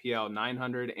passing the PL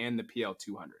 900 and the PL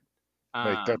 200.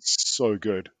 Mate, Um, that's so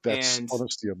good. That's and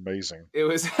honestly amazing. it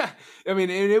was, I mean,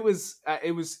 it was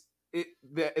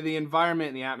the environment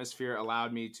and the atmosphere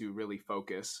allowed me to really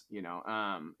focus,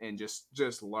 and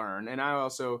just learn. And I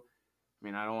also, I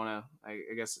mean, I don't want to.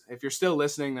 I guess if you're still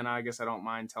listening, then I guess I don't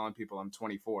mind telling people I'm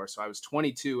 24. So I was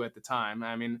 22 at the time.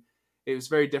 I mean, it was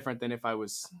very different than if I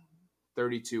was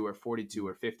 32 or 42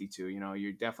 or 52.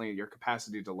 You're definitely your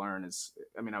capacity to learn is.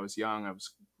 I mean, I was young. I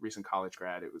was recent college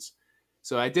grad. It was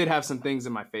so I did have some things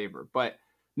in my favor, but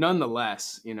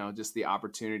nonetheless, just the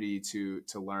opportunity to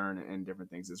learn and different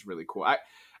things is really cool.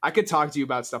 I could talk to you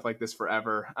about stuff like this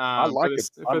forever. I For like it. this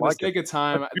I for the like it. sake of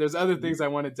time, there's other You, things I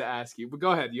wanted to ask you, but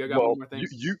go ahead. You got one well, more thing?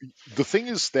 the thing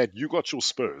is that you got your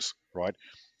spurs, right?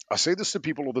 I say this to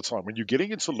people all the time. When you're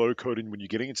getting into low coding, when you're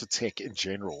getting into tech in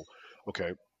general,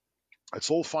 okay,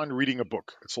 it's all fine reading a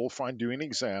book, it's all fine doing an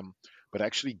exam, but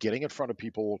actually getting in front of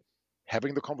people,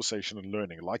 having the conversation and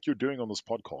learning, like you're doing on this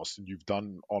podcast, and you've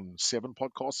done on 7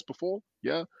 podcasts before,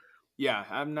 yeah, Yeah,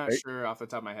 I'm not right? sure off the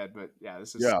top of my head, but yeah,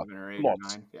 this is Yeah, 7 or 8 or 9.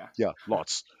 lots. Yeah, Yeah,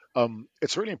 lots.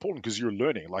 It's really important because you're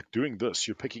learning. Like doing this,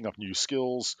 you're picking up new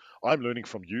skills. I'm learning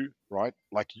from you, right?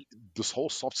 Like this whole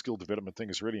soft skill development thing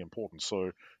is really important.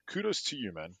 So kudos to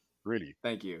you, man. Really.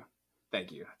 thank you,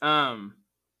 thank you.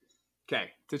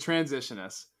 Okay, to transition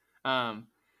us.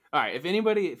 All right, if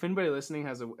anybody listening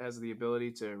has the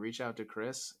ability to reach out to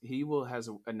Chris, he will has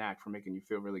a knack for making you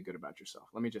feel really good about yourself.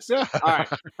 Let me just say. Yeah.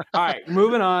 All right.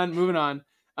 Moving on.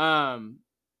 Um,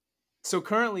 so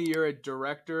currently you're a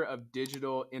director of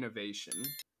digital innovation,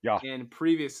 Yeah. and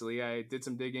previously I did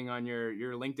some digging on your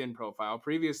LinkedIn profile.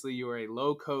 Previously, you were a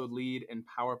low code lead and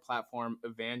Power Platform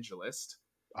evangelist.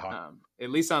 Uh-huh. At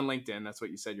least on LinkedIn, that's what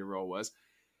you said your role was.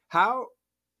 How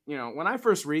when I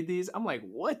first read these, I'm like,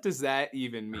 what does that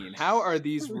even mean? How are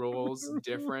these roles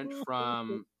different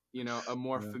from, a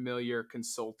more Yeah. familiar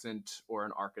consultant or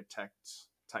an architect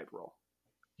type role?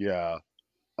 Yeah.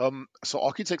 So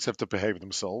architects have to behave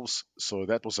themselves. So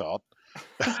that was out.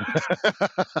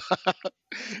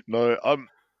 No,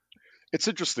 it's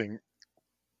interesting.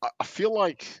 I feel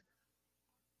like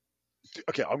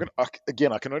okay,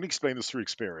 again, I can only explain this through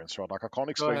experience, right? Like I can't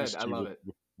Go explain ahead. this I to you love it.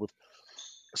 with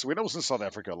so when I was in South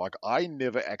Africa, like I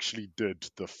never actually did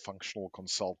the functional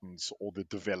consultants or the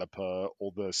developer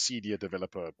or the senior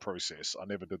developer process. I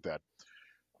never did that.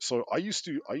 So I used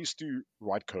to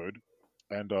write code,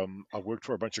 and I worked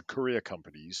for a bunch of courier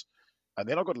companies, and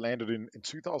then I got landed in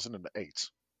 2008.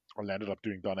 I landed up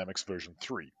doing Dynamics version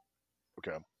 3.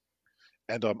 Okay.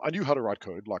 And I knew how to write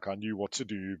code, like I knew what to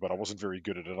do, but I wasn't very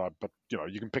good at it. But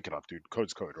you can pick it up, dude.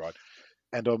 Code's code, right?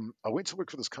 And I went to work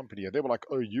for this company, and they were like,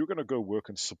 "Oh, you're going to go work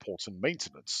in support and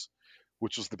maintenance,"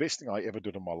 which was the best thing I ever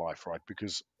did in my life, right?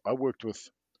 Because I worked with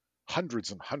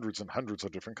hundreds and hundreds and hundreds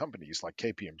of different companies like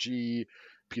KPMG,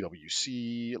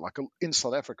 PwC, like in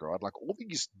South Africa, right? Like all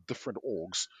these different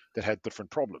orgs that had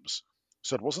different problems.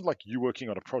 So it wasn't like you working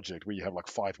on a project where you have like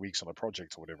 5 weeks on a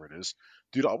project or whatever it is.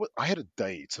 Dude, I had a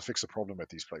day to fix a problem at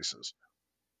these places.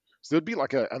 So there'd be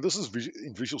like and this is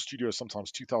in Visual Studio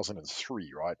sometimes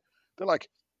 2003, right? They're like,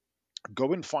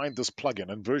 go and find this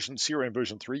plugin. And version 0 and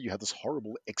version 3, you had this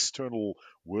horrible external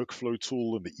workflow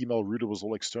tool, and the email router was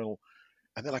all external.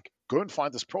 And they're like, go and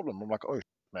find this problem. I'm like, oh,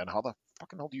 man, how the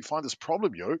fucking hell do you find this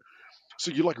problem, yo?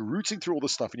 So you're like rooting through all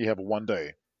this stuff, and you have one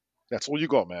day. That's all you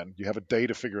got, man. You have a day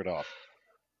to figure it out.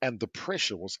 And the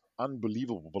pressure was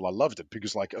unbelievable, but I loved it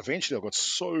because, like, eventually I got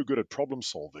so good at problem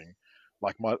solving.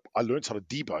 Like, I learned how to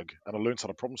debug and I learned how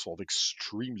to problem solve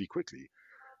extremely quickly.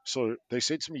 So they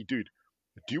said to me, dude,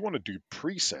 do you want to do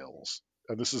pre-sales?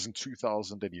 And this is in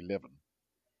 2011.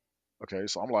 Okay,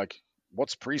 so I'm like,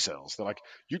 what's pre-sales? They're like,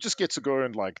 you just get to go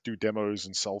and like do demos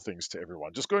and sell things to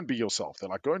everyone. Just go and be yourself. They're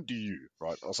like, go and do you,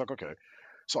 right? I was like, okay.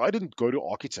 So I didn't go to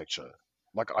architecture.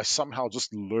 Like I somehow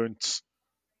just learnt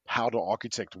how to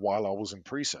architect while I was in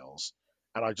pre-sales.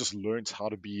 And I just learned how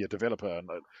to be a developer. And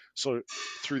so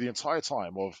through the entire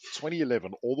time of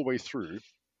 2011 all the way through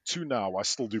to now, I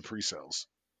still do pre-sales.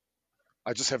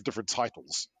 I just have different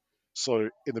titles. So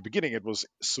in the beginning, it was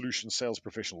Solution Sales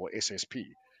Professional or SSP,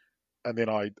 and then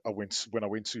I went when I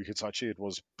went to Hitachi, it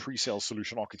was Pre-Sales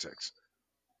Solution Architect,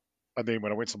 and then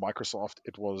when I went to Microsoft,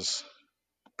 it was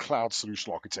Cloud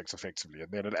Solution Architect effectively,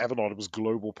 and then at Avanade it was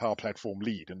Global Power Platform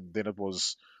Lead, and then it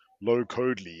was Low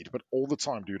Code Lead. But all the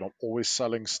time, dude, I'm always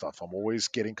selling stuff. I'm always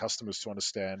getting customers to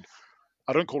understand.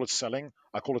 I don't call it selling.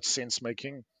 I call it sense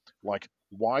making, like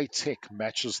why tech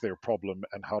matches their problem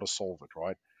and how to solve it,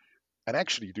 right? And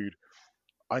actually, dude,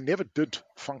 I never did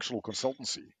functional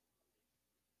consultancy.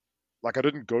 Like I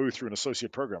didn't go through an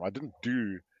associate program. I didn't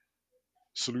do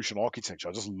solution architecture.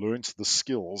 I just learned the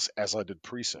skills as I did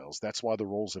pre-sales. That's why the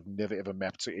roles have never ever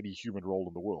mapped to any human role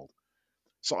in the world.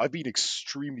 So I've been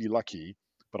extremely lucky,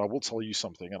 but I will tell you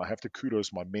something, and I have to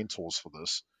kudos my mentors for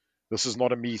this. This is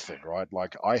not a me thing, right?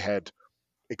 Like I had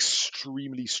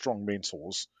extremely strong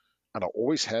mentors, and I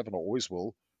always have and I always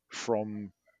will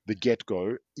from the get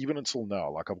go, even until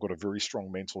now. Like I've got a very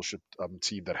strong mentorship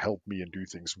team that help me and do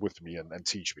things with me and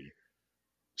teach me.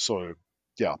 So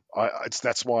yeah, it's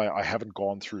that's why I haven't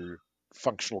gone through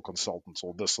functional consultants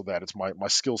or this or that. It's my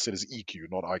skill set is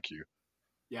EQ, not IQ.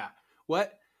 Yeah.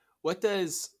 What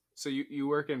does so you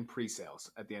work in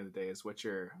pre-sales at the end of the day is what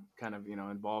you're kind of,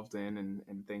 involved in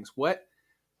and things. What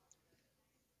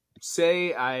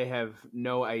say I have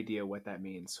no idea what that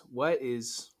means. What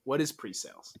is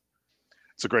pre-sales?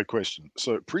 It's a great question.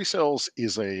 So pre-sales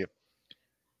is a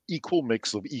equal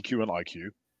mix of EQ and IQ.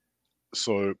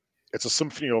 So it's a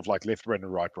symphony of like left brain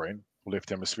and right brain, left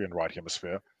hemisphere and right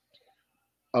hemisphere.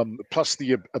 Plus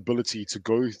the ability to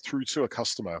go through to a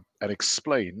customer and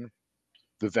explain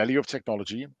the value of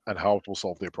technology and how it will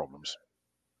solve their problems.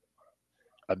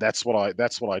 And that's what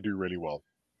I do really well,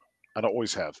 and I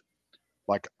always have.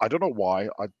 Like I don't know why,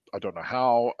 I don't know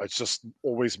how. It's just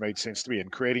always made sense to me.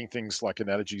 And creating things like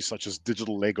analogies such as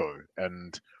digital Lego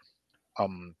and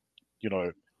um, you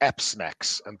know, app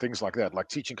snacks and things like that. Like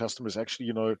teaching customers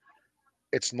actually,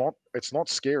 it's not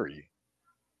scary.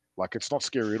 Like it's not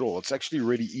scary at all. It's actually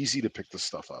really easy to pick this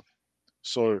stuff up.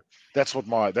 So that's what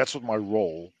my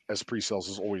role as pre-sales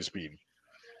has always been.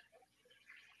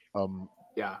 Um,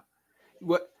 Yeah.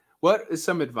 What is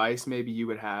some advice maybe you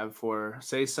would have for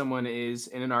say someone is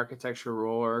in an architecture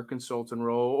role or a consultant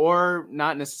role or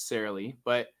not necessarily,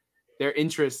 but their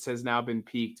interest has now been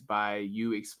piqued by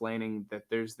you explaining that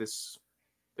there's this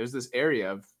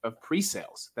area of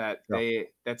pre-sales yeah,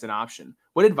 that's an option.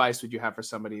 What advice would you have for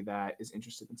somebody that is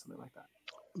interested in something like that?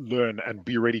 learn and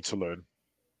be ready to learn,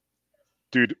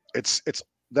 dude. It's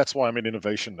that's why I'm in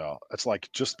innovation now. It's like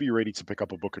just be ready to pick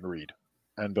up a book and read.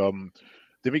 And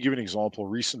let me give you an example.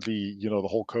 Recently, the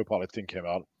whole Copilot thing came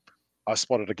out. I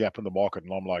spotted a gap in the market,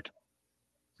 and I'm like,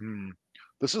 hmm,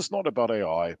 this is not about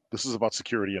AI. This is about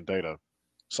security and data.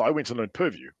 So I went and learned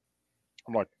Purview.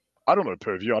 I'm like, I don't know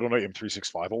Purview. I don't know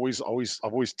M365.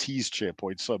 I've always teased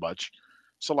SharePoint so much.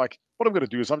 So like, what I'm going to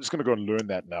do is I'm just going to go and learn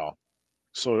that now.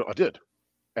 So I did,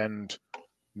 and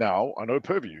now I know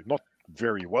Purview. Not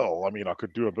very well. I mean, I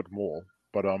could do a bit more,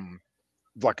 but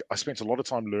like I spent a lot of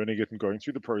time learning it and going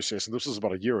through the process. And this was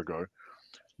about a year ago.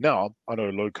 Now I know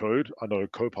low code. I know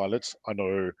Copilots. I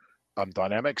know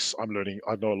Dynamics. I'm learning.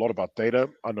 I know a lot about data.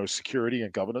 I know security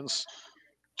and governance.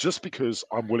 Just because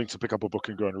I'm willing to pick up a book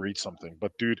and go and read something.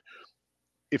 But dude,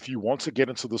 if you want to get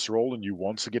into this role and you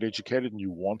want to get educated and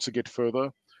you want to get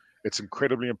further, it's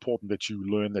incredibly important that you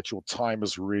learn that your time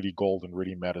is really gold and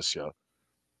really matters here.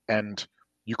 And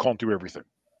you can't do everything.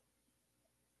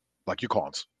 Like you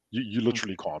can't. You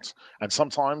literally can't. And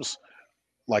sometimes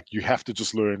like you have to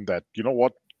just learn that, you know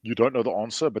what, you don't know the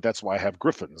answer, but that's why I have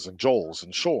Griffins and Joels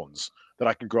and Sean's that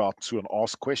I can go out to and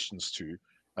ask questions to.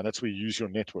 And that's where you use your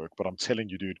network. But I'm telling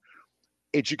you, dude,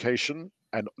 education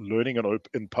and learning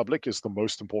in public is the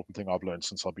most important thing I've learned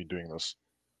since I've been doing this.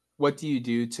 What do you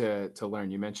do to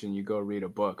learn? You mentioned you go read a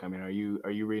book. I mean, are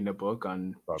you reading a book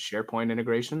on But, SharePoint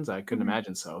integrations? I couldn't mm,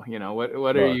 imagine so.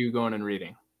 What are no. you going and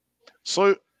reading?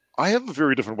 So I have a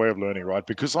very different way of learning, right?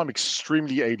 Because I'm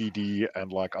extremely ADD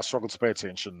and like I struggle to pay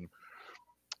attention.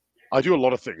 I do a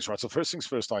lot of things, right? So first things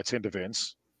first, I attend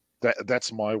events.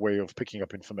 That's my way of picking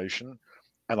up information,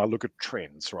 and I look at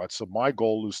trends, right? So my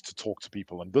goal is to talk to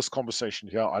people, and this conversation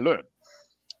here, I learn.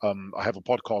 I have a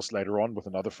podcast later on with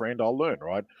another friend. I'll learn,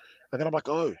 right? And then I'm like,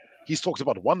 oh, he's talked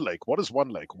about One Lake. What is One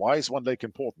Lake? Why is One Lake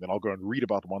important? Then I'll go and read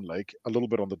about One Lake a little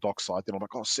bit on the doc site. Then I'm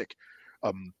like, oh, sick.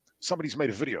 Somebody's made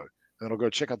a video. And then I'll go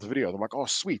check out the video. And I'm like, oh,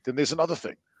 sweet. Then there's another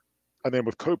thing. And then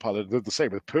with Copilot, I did the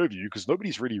same with Purview because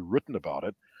nobody's really written about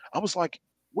it. I was like,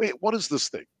 wait, what is this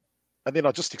thing? And then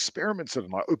I just experimented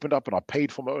and I opened up and I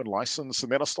paid for my own license.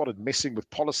 And then I started messing with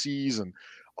policies and,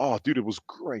 oh, dude, it was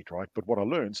great, right? But what I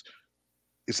learned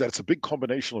is that it's a big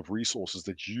combination of resources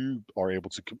that you are able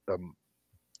to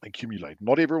accumulate.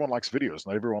 Not everyone likes videos.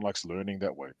 Not everyone likes learning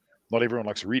that way. Not everyone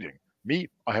likes reading. Me,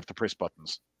 I have to press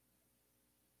buttons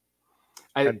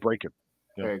I and break it.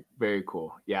 Yeah. very very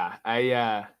cool. Yeah,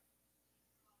 I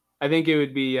think it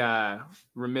would be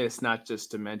remiss not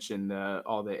just to mention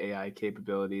all the AI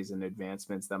capabilities and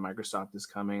advancements that Microsoft is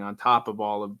coming on top of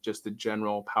all of just the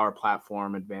general Power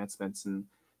Platform advancements and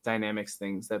Dynamics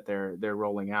things that they're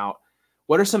rolling out.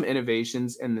 What are some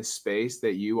innovations in the space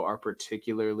that you are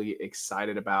particularly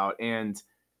excited about? And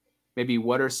maybe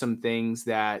what are some things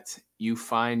that you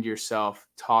find yourself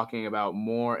talking about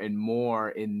more and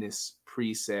more in this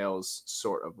pre-sales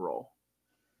sort of role?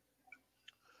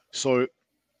 So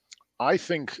I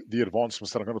think the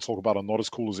advancements that I'm going to talk about are not as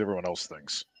cool as everyone else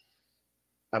thinks.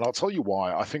 And I'll tell you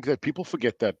why. I think that people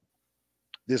forget that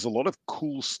there's a lot of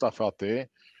cool stuff out there,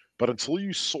 but until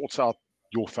you sort out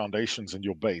your foundations and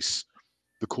your base,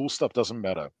 the cool stuff doesn't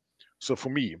matter. So for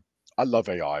me, I love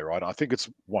AI, right? I think it's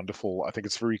wonderful. I think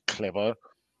it's very clever.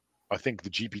 I think the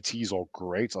GPTs are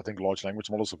great. I think large language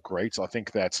models are great. I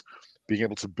think that being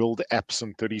able to build apps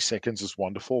in 30 seconds is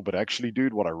wonderful. But actually,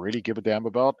 dude, what I really give a damn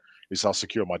about is how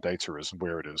secure my data is and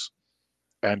where it is.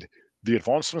 And the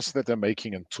advancements that they're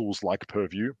making in tools like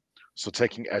Purview, so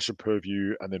taking Azure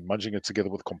Purview and then munging it together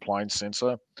with Compliance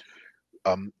Sensor,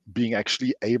 being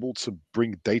actually able to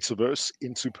bring Dataverse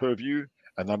into Purview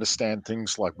and understand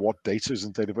things like what data is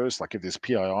in Dataverse, like if there's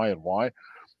PII and why,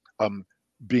 um,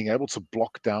 being able to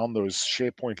block down those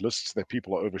SharePoint lists that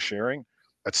people are oversharing.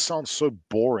 It sounds so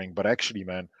boring, but actually,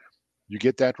 man, you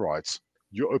get that right.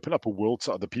 You open up a world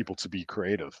to other people to be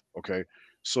creative. Okay.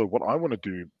 So, what I want to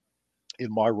do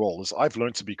in my role is I've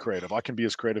learned to be creative. I can be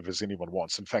as creative as anyone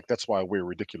wants. In fact, that's why I wear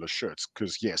ridiculous shirts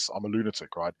because, yes, I'm a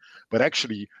lunatic, right? But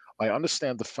actually, I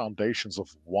understand the foundations of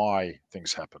why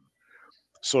things happen.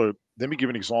 So let me give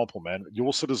an example, man.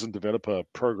 Your citizen developer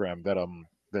program that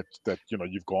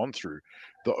you've gone through,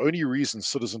 the only reason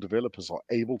citizen developers are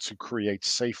able to create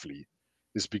safely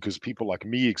is because people like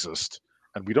me exist,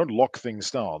 and we don't lock things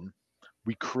down.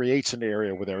 We create an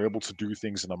area where they're able to do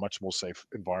things in a much more safe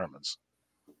environment.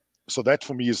 So that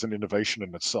for me is an innovation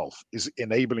in itself, is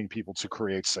enabling people to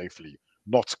create safely,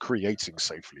 not creating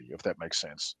safely, if that makes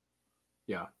sense.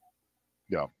 Yeah.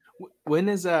 Yeah. When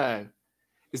is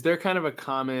there kind of a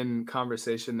common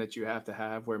conversation that you have to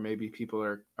have where maybe people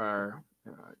are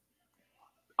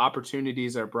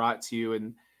opportunities are brought to you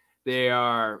and they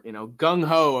are gung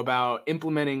ho about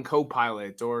implementing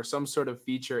Copilot or some sort of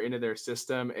feature into their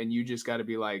system, and you just got to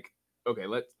be like, okay,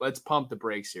 let's pump the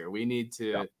brakes here. We need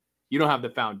Yeah. to. You don't have the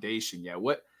foundation yet.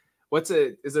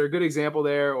 Is there a good example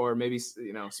there, or maybe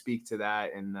speak to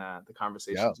that in the Yeah.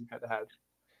 conversations you had to have?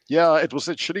 Yeah, it was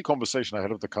that shitty conversation I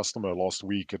had with the customer last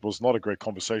week. It was not a great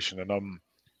conversation, and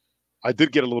I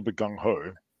did get a little bit gung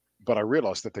ho, but I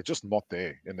realized that they're just not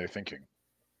there in their thinking,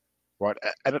 right?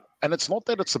 And it's not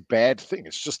that it's a bad thing.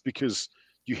 It's just because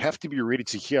you have to be ready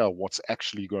to hear what's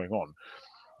actually going on.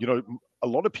 A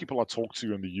lot of people I talk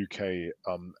to in the UK,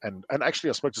 and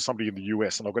actually I spoke to somebody in the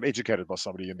US, and I got educated by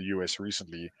somebody in the US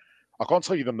recently. I can't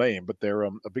tell you the name, but they're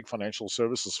a big financial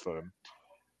services firm.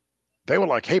 They were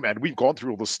like, "Hey, man, we've gone through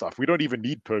all this stuff. We don't even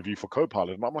need Purview for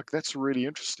Copilot." And I'm like, "That's really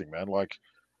interesting, man. Like,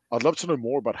 I'd love to know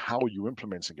more about how you're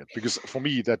implementing it because for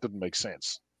me that didn't make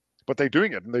sense. But they're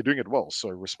doing it and they're doing it well, so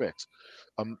respect."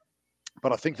 Um,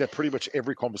 but I think that pretty much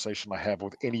every conversation I have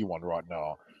with anyone right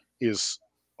now is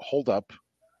hold up,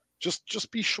 just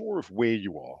be sure of where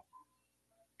you are.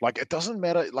 Like it doesn't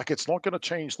matter, like it's not going to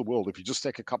change the world if you just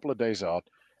take a couple of days out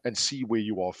and see where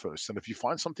you are first. And if you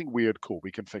find something weird, cool,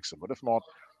 we can fix it. But if not,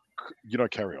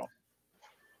 carry on.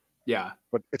 Yeah,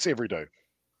 But it's every day.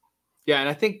 yeah, and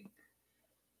I think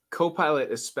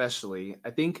Copilot, especially, I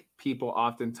think people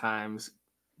oftentimes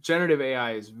generative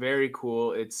AI is very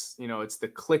cool. It's the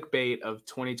clickbait of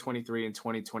 2023 and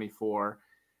 2024.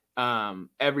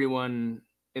 Everyone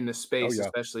in the Oh space, yeah.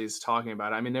 especially, is talking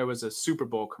about it. I mean, there was a Super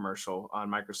Bowl commercial on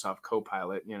Microsoft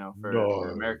Copilot, for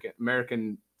No.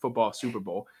 American football Super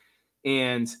Bowl,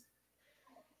 and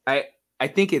I I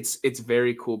think it's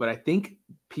very cool, but I think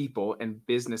people and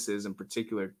businesses in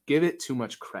particular give it too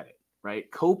much credit, right?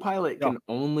 Copilot Yeah. can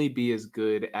only be as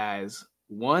good as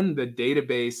one, the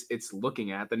database it's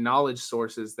looking at, the knowledge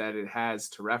sources that it has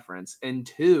to reference, and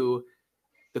two,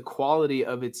 the quality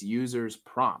of its users'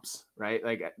 prompts, right?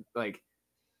 Like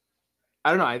I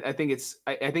don't know. I think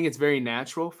it's very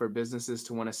natural for businesses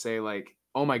to want to say like,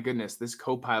 oh my goodness, this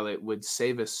Copilot would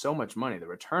save us so much money. The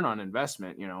return on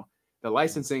investment, the Mm.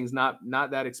 licensing is not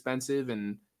that expensive,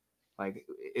 and like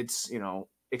it's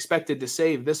expected to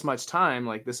save this much time.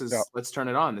 Like Yeah. let's turn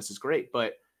it on. This is great.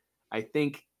 But I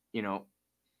think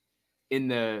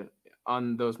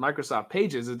on those Microsoft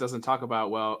pages, it doesn't talk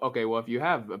about, well, okay, well, if you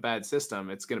have a bad system,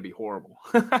 it's going to be horrible.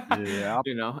 Yeah.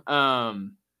 you know?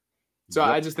 So Yep.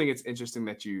 I just think it's interesting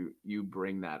that you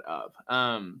bring that up.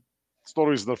 It's not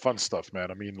always the fun stuff, man.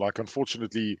 I mean, like,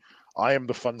 unfortunately, I am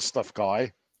the fun stuff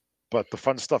guy, but the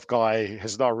fun stuff guy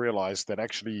has now realized that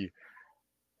actually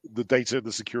the data and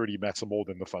the security matter more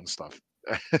than the fun stuff.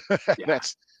 Yeah.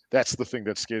 that's that's the thing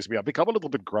that scares me. I've become a little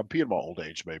bit grumpy in my old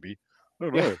age, maybe. I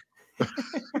don't Yeah. know.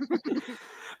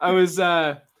 I was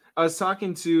I was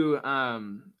talking to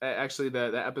actually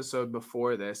the episode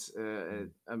before this, Mm,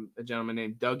 a gentleman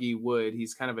named Dougie Wood.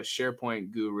 He's kind of a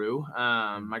SharePoint guru,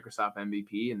 mm. Microsoft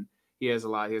MVP, and he has a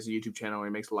YouTube channel where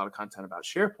he makes a lot of content about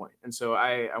SharePoint. And so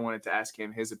I wanted to ask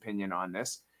him his opinion on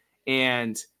this.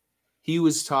 And he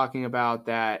was talking about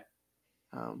that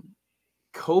um,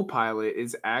 Copilot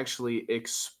is actually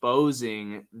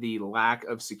exposing the lack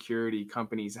of security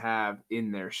companies have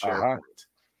in their Uh-huh. SharePoint,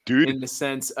 Dude, in the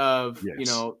sense of,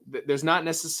 yes. there's not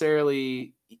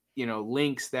necessarily,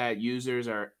 links that users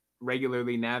are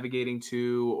regularly navigating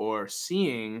to or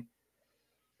seeing,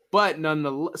 but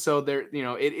nonetheless, so there,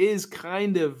 it is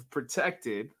kind of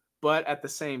protected, but at the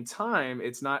same time,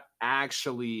 it's not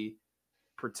actually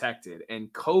protected.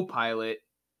 And Copilot,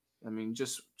 I mean,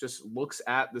 just looks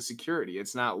at the security.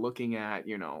 It's not looking at,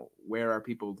 where are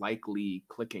people likely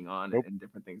clicking on it Nope. and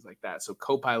different things like that. So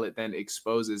Copilot then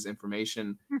exposes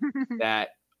information that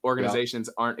Yeah. organizations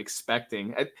aren't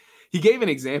expecting. He gave an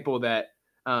example that,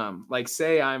 like,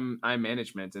 say I'm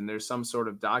management and there's some sort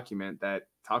of document that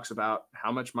talks about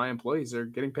how much my employees are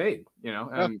getting paid,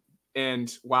 Yeah.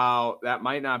 and while that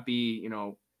might not be,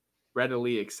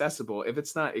 readily accessible, if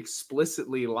it's not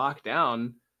explicitly locked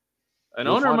down, an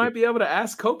You'll owner find might it. be able to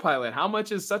ask Copilot, how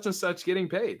much is such and such getting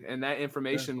paid? And that Yeah.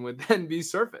 information would then be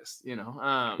surfaced,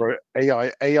 Bro,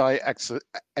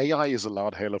 AI is a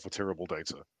loud hailer for terrible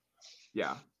data.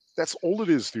 Yeah. That's all it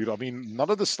is, dude. I mean, none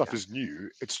of this stuff Yeah. is new.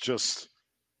 It's just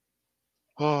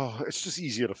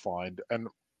easier to find. And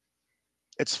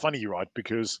it's funny, right?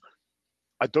 Because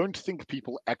I don't think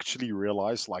people actually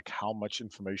realize like how much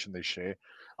information they share.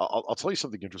 I'll tell you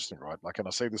something interesting, right? Like, and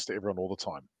I say this to everyone all the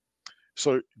time.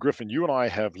 So, Griffin, you and I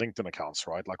have LinkedIn accounts,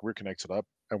 right? Like, we're connected up,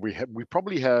 and we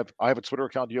probably have. I have a Twitter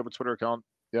account. You have a Twitter account,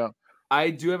 yeah, I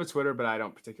do have a Twitter, but I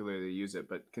don't particularly use it,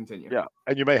 but continue. yeah,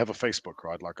 and you may have a Facebook,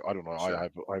 right? Like, I don't know. Sure.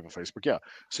 I have a Facebook, yeah.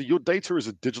 So your data is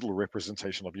a digital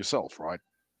representation of yourself, right?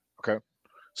 Okay.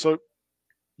 So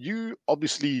you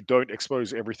obviously don't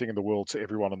expose everything in the world to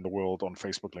everyone in the world on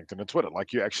Facebook, LinkedIn, and Twitter.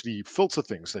 Like, you actually filter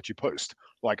things that you post.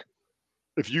 Like,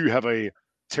 if you have a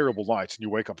terrible night and you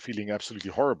wake up feeling absolutely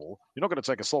horrible, you're not going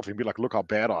to take a selfie and be like, "Look how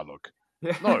bad I look."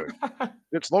 Yeah. No,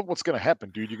 it's not what's going to happen,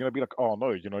 dude. You're going to be like, "Oh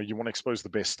no," you want to expose the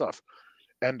best stuff,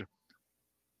 and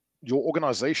your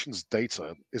organization's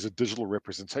data is a digital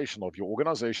representation of your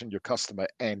organization, your customer,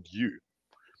 and you.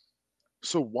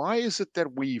 So why is it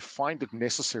that we find it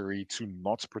necessary to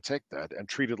not protect that and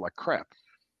treat it like crap?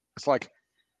 It's like,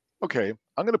 okay,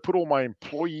 I'm going to put all my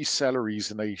employee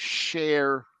salaries in a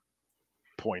share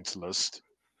points list.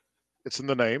 It's in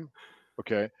the name.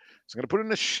 Okay. So I'm going to put it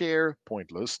in a share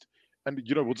point list and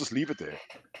we'll just leave it there.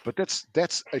 But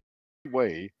that's a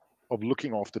way of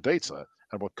looking after data.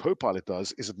 And what Copilot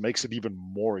does is it makes it even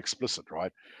more explicit,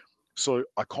 right? So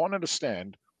I can't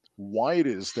understand why it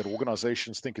is that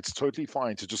organizations think it's totally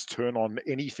fine to just turn on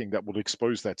anything that will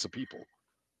expose that to people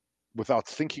without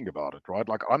thinking about it, right?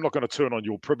 Like, I'm not going to turn on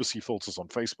your privacy filters on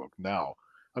Facebook now.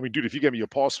 I mean, dude, if you gave me your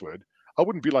password, I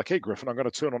wouldn't be like, "Hey, Griffin, I'm going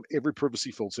to turn on every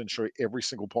privacy filter and show every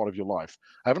single part of your life."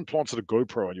 I haven't planted a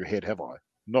GoPro on your head, have I?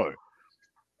 No,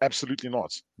 absolutely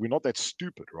not. We're not that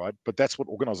stupid, right? But that's what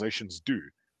organizations do.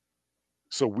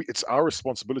 So it's our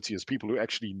responsibility as people who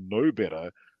actually know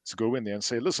better to go in there and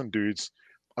say, "Listen, dudes,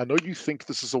 I know you think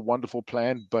this is a wonderful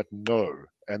plan, but no,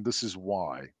 and this is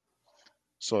why."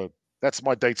 So that's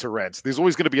my data rant. There's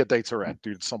always going to be a data rant,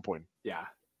 dude, at some point. Yeah.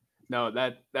 No,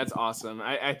 that's awesome.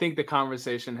 I think the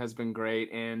conversation has been great,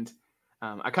 and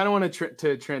I kind of want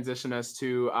to transition us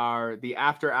to the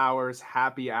after hours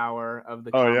happy hour of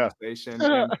the Oh yeah, conversation.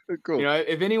 And cool.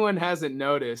 if anyone hasn't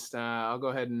noticed, I'll go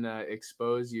ahead and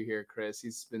expose you here, Chris.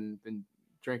 He's been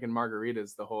drinking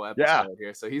margaritas the whole Yeah. episode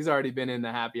here, so he's already been in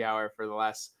the happy hour for the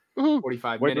last Woohoo.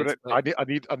 45 Wait, minutes. But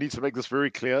I need to make this very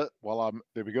clear while I'm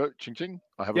there. We go, ching ching.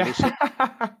 I have a yeah, little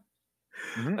sip.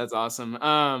 Hmm. that's awesome.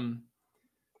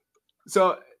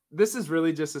 So this is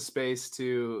really just a space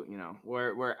to,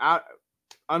 we're out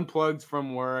unplugged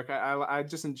from work. I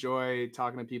just enjoy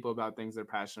talking to people about things they're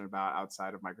passionate about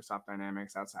outside of Microsoft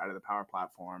Dynamics, outside of the Power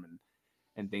Platform,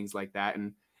 and things like that.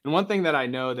 And one thing that I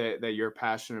know that you're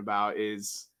passionate about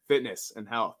is fitness and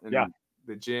health. Yeah. And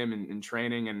the gym and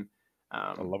training. And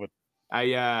I um, love it.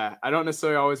 I don't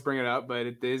necessarily always bring it up, but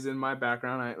it is in my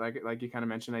background. I like you kind of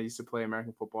mentioned, I used to play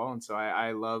American football, and so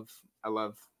I love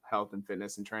health and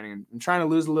fitness and training. And I'm trying to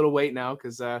lose a little weight now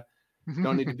because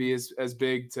don't need to be as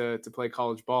big to play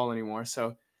college ball anymore.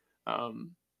 So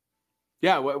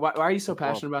yeah, why are you so Well,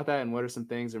 passionate about that? And what are some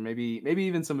things, or maybe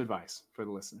even some advice for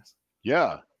the listeners?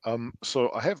 yeah.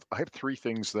 So I have three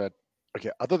things that,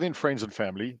 okay, other than friends and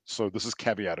family. So this is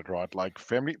caveated, right? Like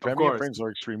Of family and course, friends are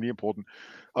extremely important.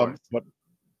 of course. But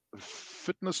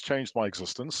fitness changed my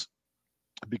existence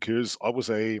because I was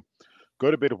a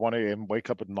go to bed at 1 a.m., wake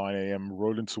up at 9 a.m.,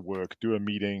 roll into work, do a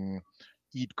meeting,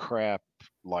 eat crap,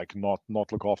 like not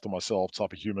look after myself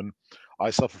type of human. I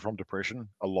suffer from depression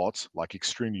a lot, like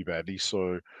extremely badly.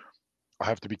 So I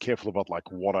have to be careful about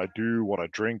like what I do, what I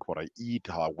drink, what I eat,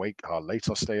 how I wake, how late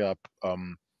I stay up.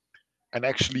 And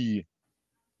actually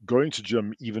going to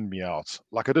gym evened me out.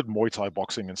 Like I did Muay Thai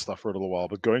boxing and stuff for a little while,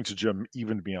 but going to gym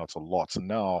evened me out a lot. And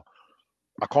now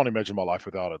I can't imagine my life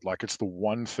without it. Like it's the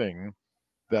one thing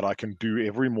that I can do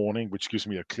every morning, which gives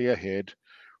me a clear head.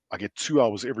 I get 2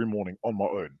 hours every morning on my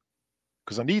own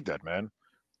because I need that, man.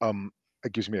 Um,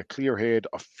 it gives me a clear head.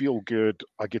 I feel good.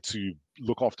 I get to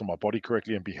look after my body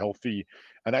correctly and be healthy.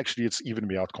 And actually, it's evened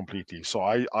me out completely. So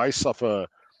I suffer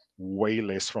way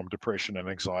less from depression and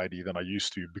anxiety than I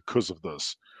used to because of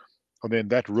this. And then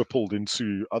that rippled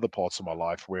into other parts of my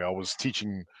life where I was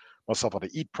teaching myself how to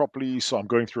eat properly. So I'm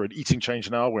going through an eating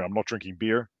change now where I'm not drinking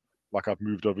beer. Like I've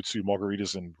moved over to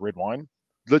margaritas and red wine.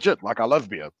 Legit, like I love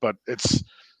beer, but it's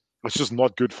just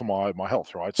not good for my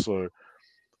health, right? So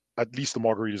at least the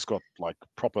margarita's got like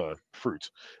proper fruit,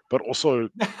 but also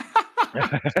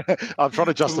I'm trying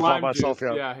to Some justify lime myself juice,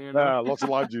 here. yeah, you know. Yeah, lots of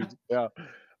lime juice. Yeah,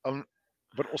 um,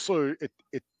 but also it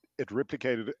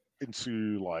replicated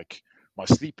into like my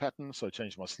sleep pattern. So I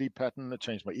changed my sleep pattern. It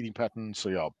changed my eating pattern. So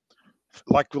yeah,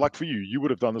 like for you, you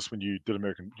would have done this when you did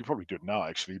American. You probably do it now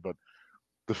actually, but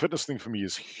the fitness thing for me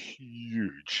is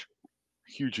huge,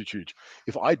 huge, huge, huge.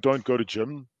 If I don't go to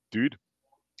gym, dude,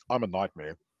 I'm a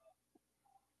nightmare.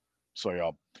 So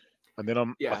yeah, and then I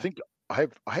Yeah, think I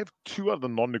have two other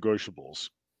non-negotiables.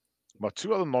 My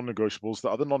two other non-negotiables. The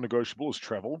other non-negotiable is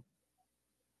travel.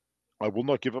 I will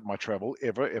not give up my travel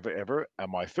ever, ever, ever.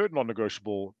 And my third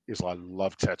non-negotiable is I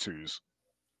love tattoos.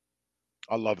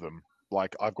 I love them.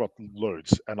 Like I've got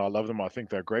loads, and I love them. I think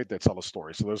they're great. They tell a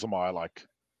story. So those are my like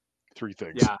three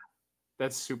things. yeah,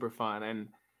 that's super fun. And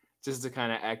just to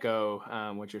kind of echo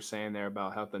what you're saying there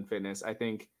about health and fitness, I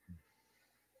think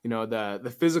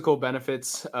the physical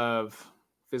benefits of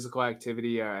physical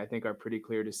activity are, I think, are pretty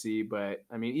clear to see. But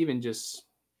I mean, even just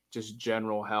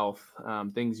general health,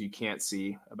 things you can't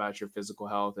see about your physical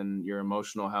health and your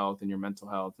emotional health and your mental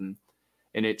health, and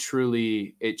it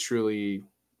truly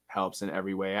helps in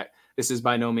every way. This is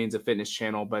by no means a fitness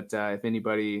channel, but if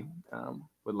anybody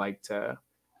would like to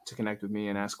connect with me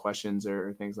and ask questions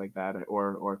or things like that,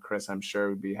 or Chris, I'm sure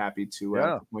would be happy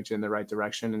Yeah, to point you in the right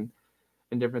direction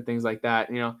and different things like that.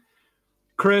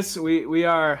 Chris, we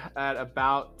are at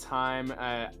about time.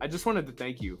 I just wanted to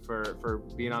thank you for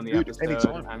being on the dude. episode.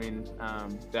 Anytime. I mean,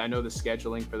 I know the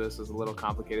scheduling for this was a little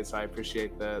complicated, so I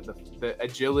appreciate the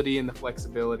agility and the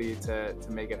flexibility to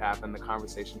make it happen. The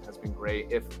conversation has been great.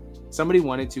 If somebody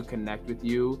wanted to connect with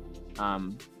you,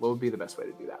 what would be the best way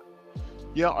to do that?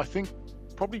 Yeah, I think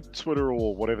probably Twitter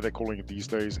or whatever they're calling it these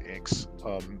days, X.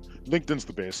 LinkedIn's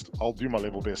the best. I'll do my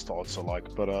level best to answer.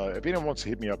 Like, but if anyone wants to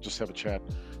hit me up, just have a chat,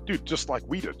 dude. Just like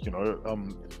we did,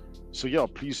 So yeah,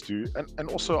 please do. And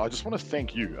also, I just want to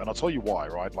thank you, and I'll tell you why.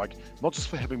 Right, like not just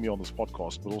for having me on this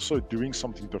podcast, but also doing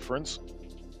something different.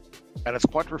 And it's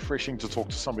quite refreshing to talk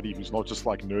to somebody who's not just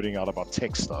like nerding out about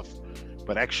tech stuff,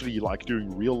 but actually like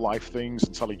doing real life things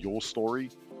and telling your story.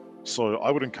 So I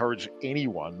would encourage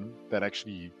anyone that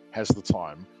actually has the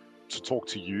time to talk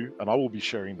to you, and I will be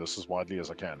sharing this as widely as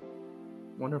I can.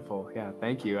 Wonderful. Yeah,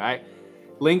 thank you. I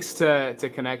links to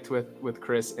connect with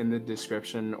Chris in the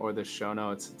description or the show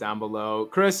notes down below.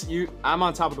 Chris, I'm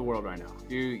on top of the world right now.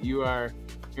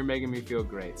 You're making me feel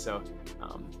great. So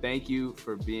thank you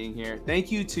for being here.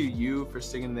 Thank you to you for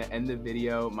sticking to the end of the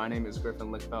video. My name is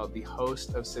Griffin Lickfeld, the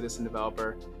host of Citizen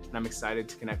Developer, and I'm excited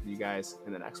to connect with you guys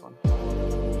in the next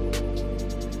one.